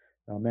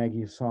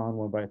 Maggie Hassan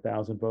won by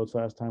 1,000 votes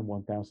last time,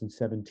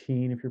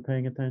 1,017 if you're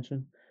paying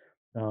attention.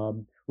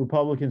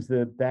 Republicans,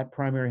 that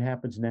primary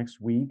happens next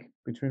week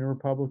between the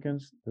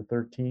Republicans, the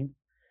 13th.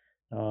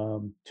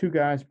 Two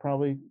guys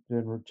probably,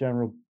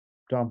 General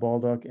Don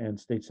Baldock and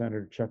State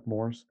Senator Chuck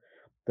Morse.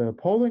 The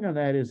polling on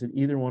that is that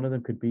either one of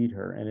them could beat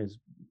her, and is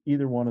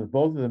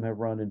both of them have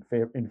run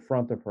in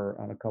front of her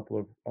on a couple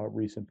of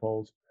recent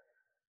polls.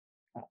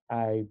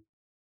 I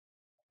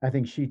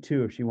think she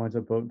too, if she winds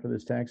up voting for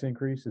this tax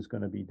increase, is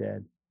going to be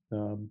dead.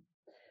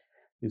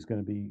 Is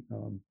going to be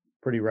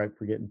pretty ripe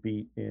for getting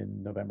beat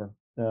in November.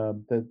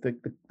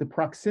 The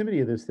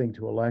proximity of this thing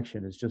to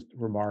election is just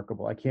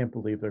remarkable. I can't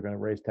believe they're going to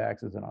raise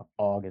taxes in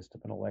August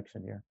of an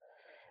election year.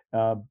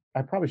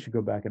 I probably should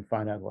go back and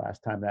find out the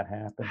last time that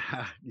happened.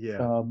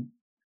 Yeah.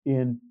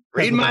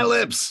 Read my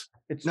lips.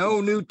 It's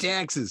no new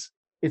taxes.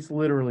 It's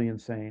literally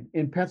insane.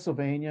 In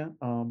Pennsylvania,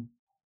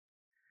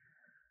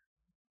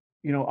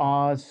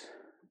 Oz,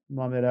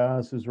 Mohammed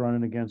Oz is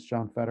running against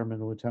John Fetterman,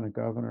 the lieutenant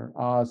governor.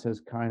 Oz has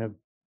kind of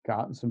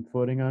gotten some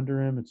footing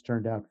under him. It's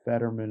turned out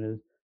Fetterman is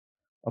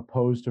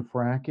opposed to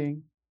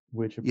fracking,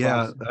 which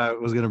I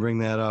was going to bring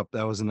that up.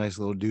 That was a nice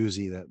little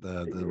doozy that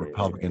the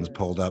Republicans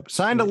pulled up.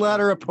 Signed a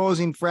letter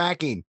opposing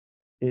fracking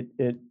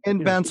in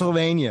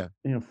Pennsylvania.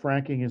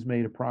 Fracking has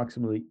made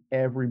approximately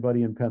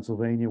everybody in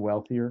Pennsylvania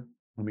wealthier.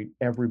 I mean,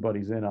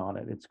 everybody's in on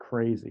it. It's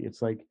crazy.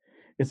 It's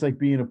like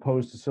being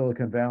opposed to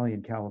Silicon Valley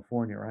in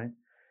California, right?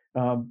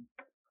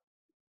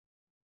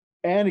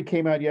 And it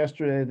came out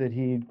yesterday that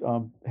he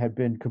had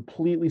been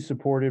completely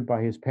supported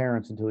by his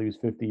parents until he was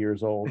 50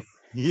 years old.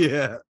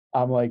 Yeah.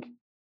 I'm like,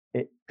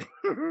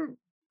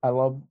 I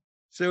love.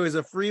 So he's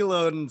a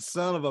freeloading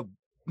son of a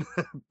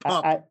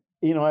pup.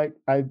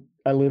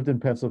 I lived in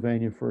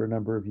Pennsylvania for a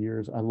number of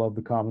years. I love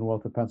the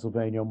Commonwealth of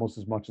Pennsylvania almost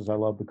as much as I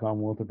love the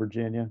Commonwealth of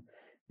Virginia.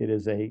 It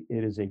is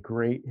a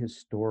great,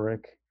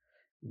 historic,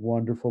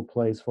 wonderful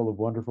place full of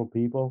wonderful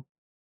people.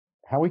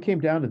 How we came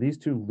down to these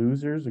two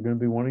losers are going to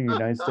be one of the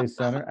United States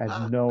Senate, I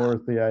have no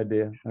earthly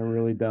idea. I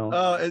really don't.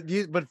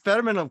 But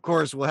Fetterman, of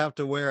course, will have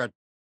to wear a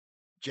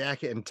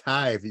jacket and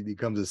tie if he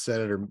becomes a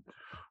senator.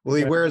 Will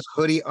he wear his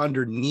hoodie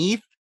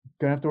underneath?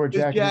 Gonna have to wear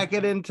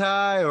jacket and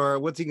tie, or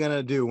what's he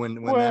gonna do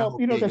when? Well,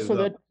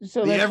 the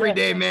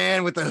everyday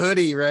man with the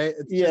hoodie, right?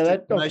 It's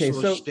okay.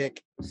 Nice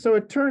shtick. So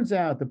it turns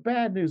out the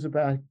bad news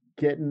about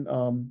getting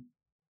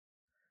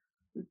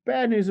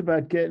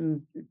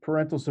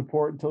parental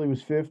support until he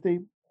was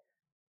 50.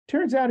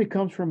 Turns out he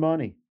comes from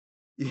money.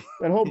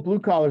 That whole blue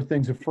collar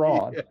thing's a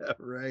fraud. Yeah,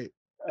 right.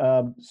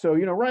 So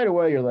right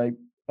away you're like,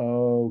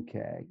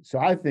 okay. So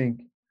I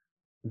think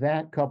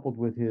that coupled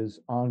with his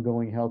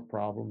ongoing health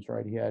problems,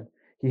 right?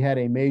 He had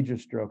a major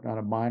stroke, not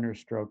a minor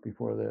stroke,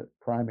 before the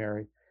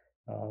primary.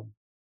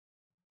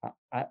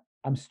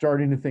 I'm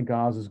starting to think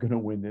Oz is going to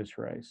win this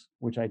race,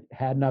 which I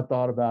had not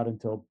thought about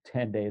until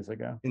 10 days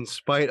ago. In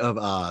spite of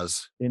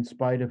Oz. In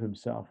spite of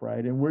himself,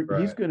 right? And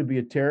he's going to be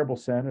a terrible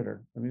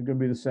senator. I mean, he's going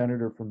to be the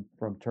senator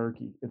from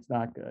Turkey. It's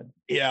not good.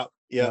 Yeah.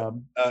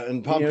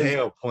 And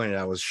Pompeo pointed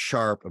out was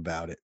sharp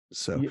about it.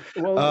 So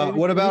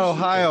what about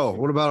Ohio?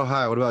 What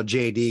about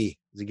JD?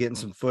 Is he getting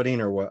some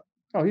footing or what?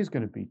 Oh, he's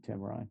going to beat Tim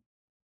Ryan.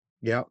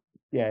 Yeah.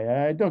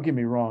 Yeah. Don't get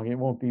me wrong. It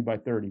won't be by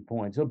 30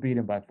 points. He'll beat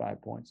him by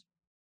 5 points.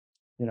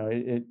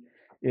 It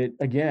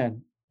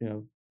again,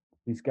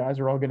 these guys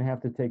are all going to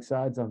have to take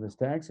sides on this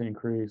tax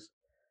increase.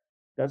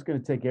 That's going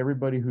to take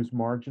everybody who's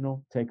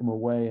marginal, take them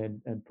away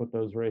and put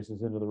those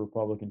races into the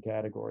Republican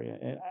category.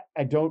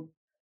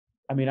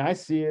 And I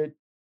see it.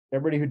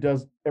 Everybody who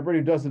does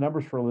the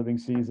numbers for a living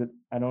sees it.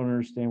 I don't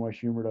understand why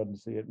Schumer doesn't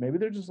see it. Maybe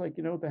they're just like,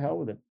 what the hell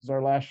with it. It's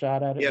our last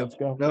shot at it. Let's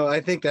go. No, I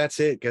think that's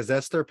it, because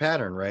that's their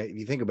pattern, right? If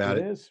you think about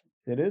it.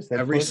 It is.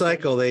 Every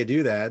cycle they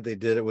do that. They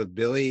did it with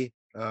Billy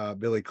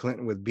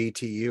Clinton with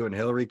BTU and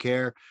Hillary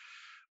Care.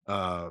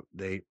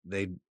 They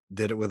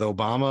did it with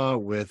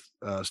Obama with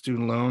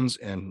student loans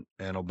and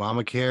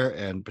Obamacare,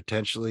 and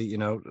potentially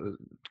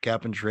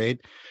cap and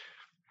trade.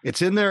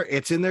 It's in their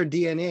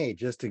DNA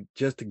just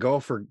to go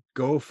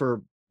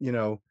for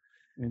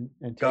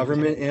and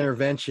government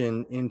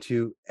intervention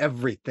into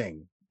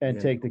everything and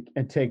take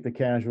the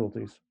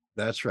casualties.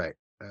 That's right.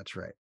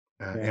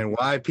 And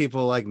why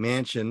people like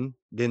Manchin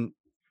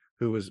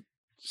who was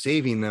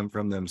saving them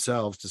from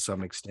themselves to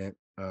some extent,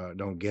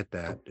 don't get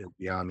that is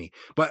beyond me.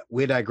 But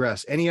we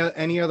digress. Any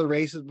other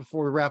races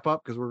before we wrap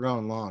up, because we're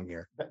going long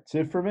here? That's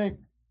it for me.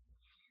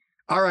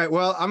 All right.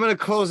 Well, I'm going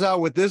to close out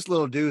with this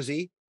little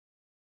doozy.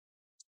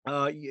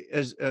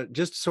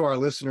 Just so our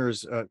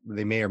listeners,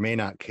 they may or may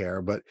not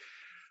care, but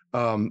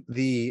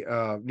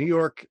the New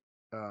York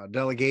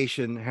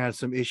delegation had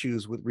some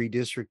issues with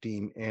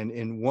redistricting, and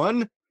in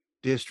one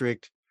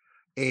district,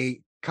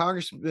 the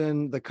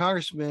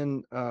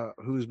congressman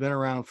who's been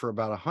around for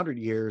about 100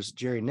 years,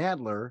 Jerry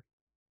Nadler,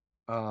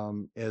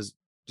 has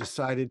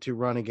decided to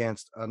run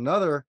against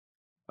another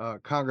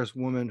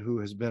congresswoman who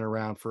has been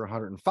around for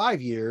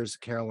 105 years,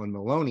 Carolyn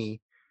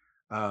Maloney.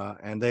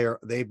 And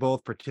they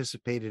both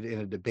participated in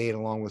a debate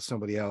along with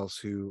somebody else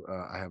who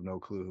I have no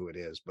clue who it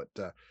is, but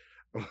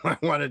I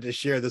wanted to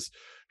share this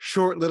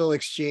short little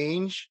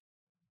exchange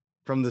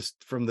from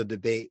the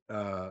debate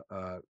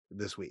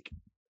this week.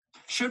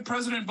 Should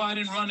President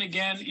Biden run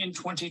again in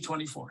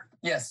 2024?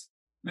 Yes.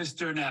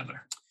 Mr. Nadler.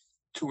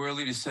 Too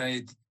early to say.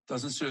 It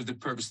doesn't serve the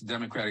purpose of the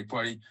Democratic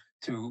Party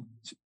to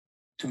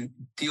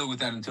deal with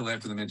that until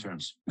after the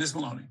midterms. Ms.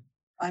 Maloney.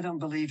 I don't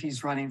believe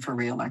he's running for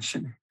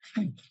re-election.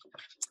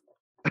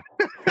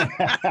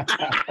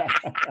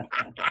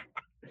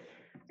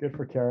 Good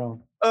for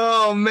Carol.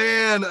 Oh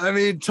man, I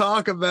mean,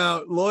 talk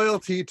about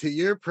loyalty to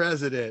your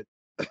president.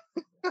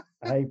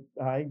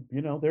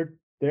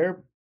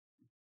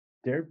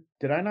 They're.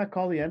 Did I not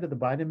call the end of the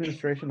Biden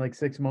administration like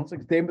 6 months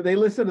ago? They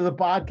listen to the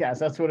podcast.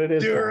 That's what it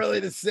is. Too early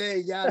to say.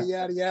 Yada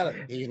yada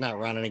yada. He's not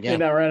running again. He's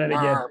not running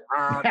again.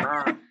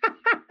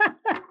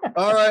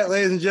 All right,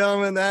 ladies and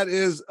gentlemen, that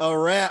is a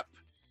wrap.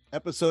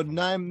 Episode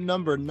 9,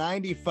 number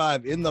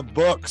 95 in the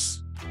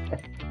books.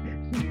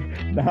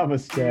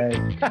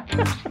 Namaste.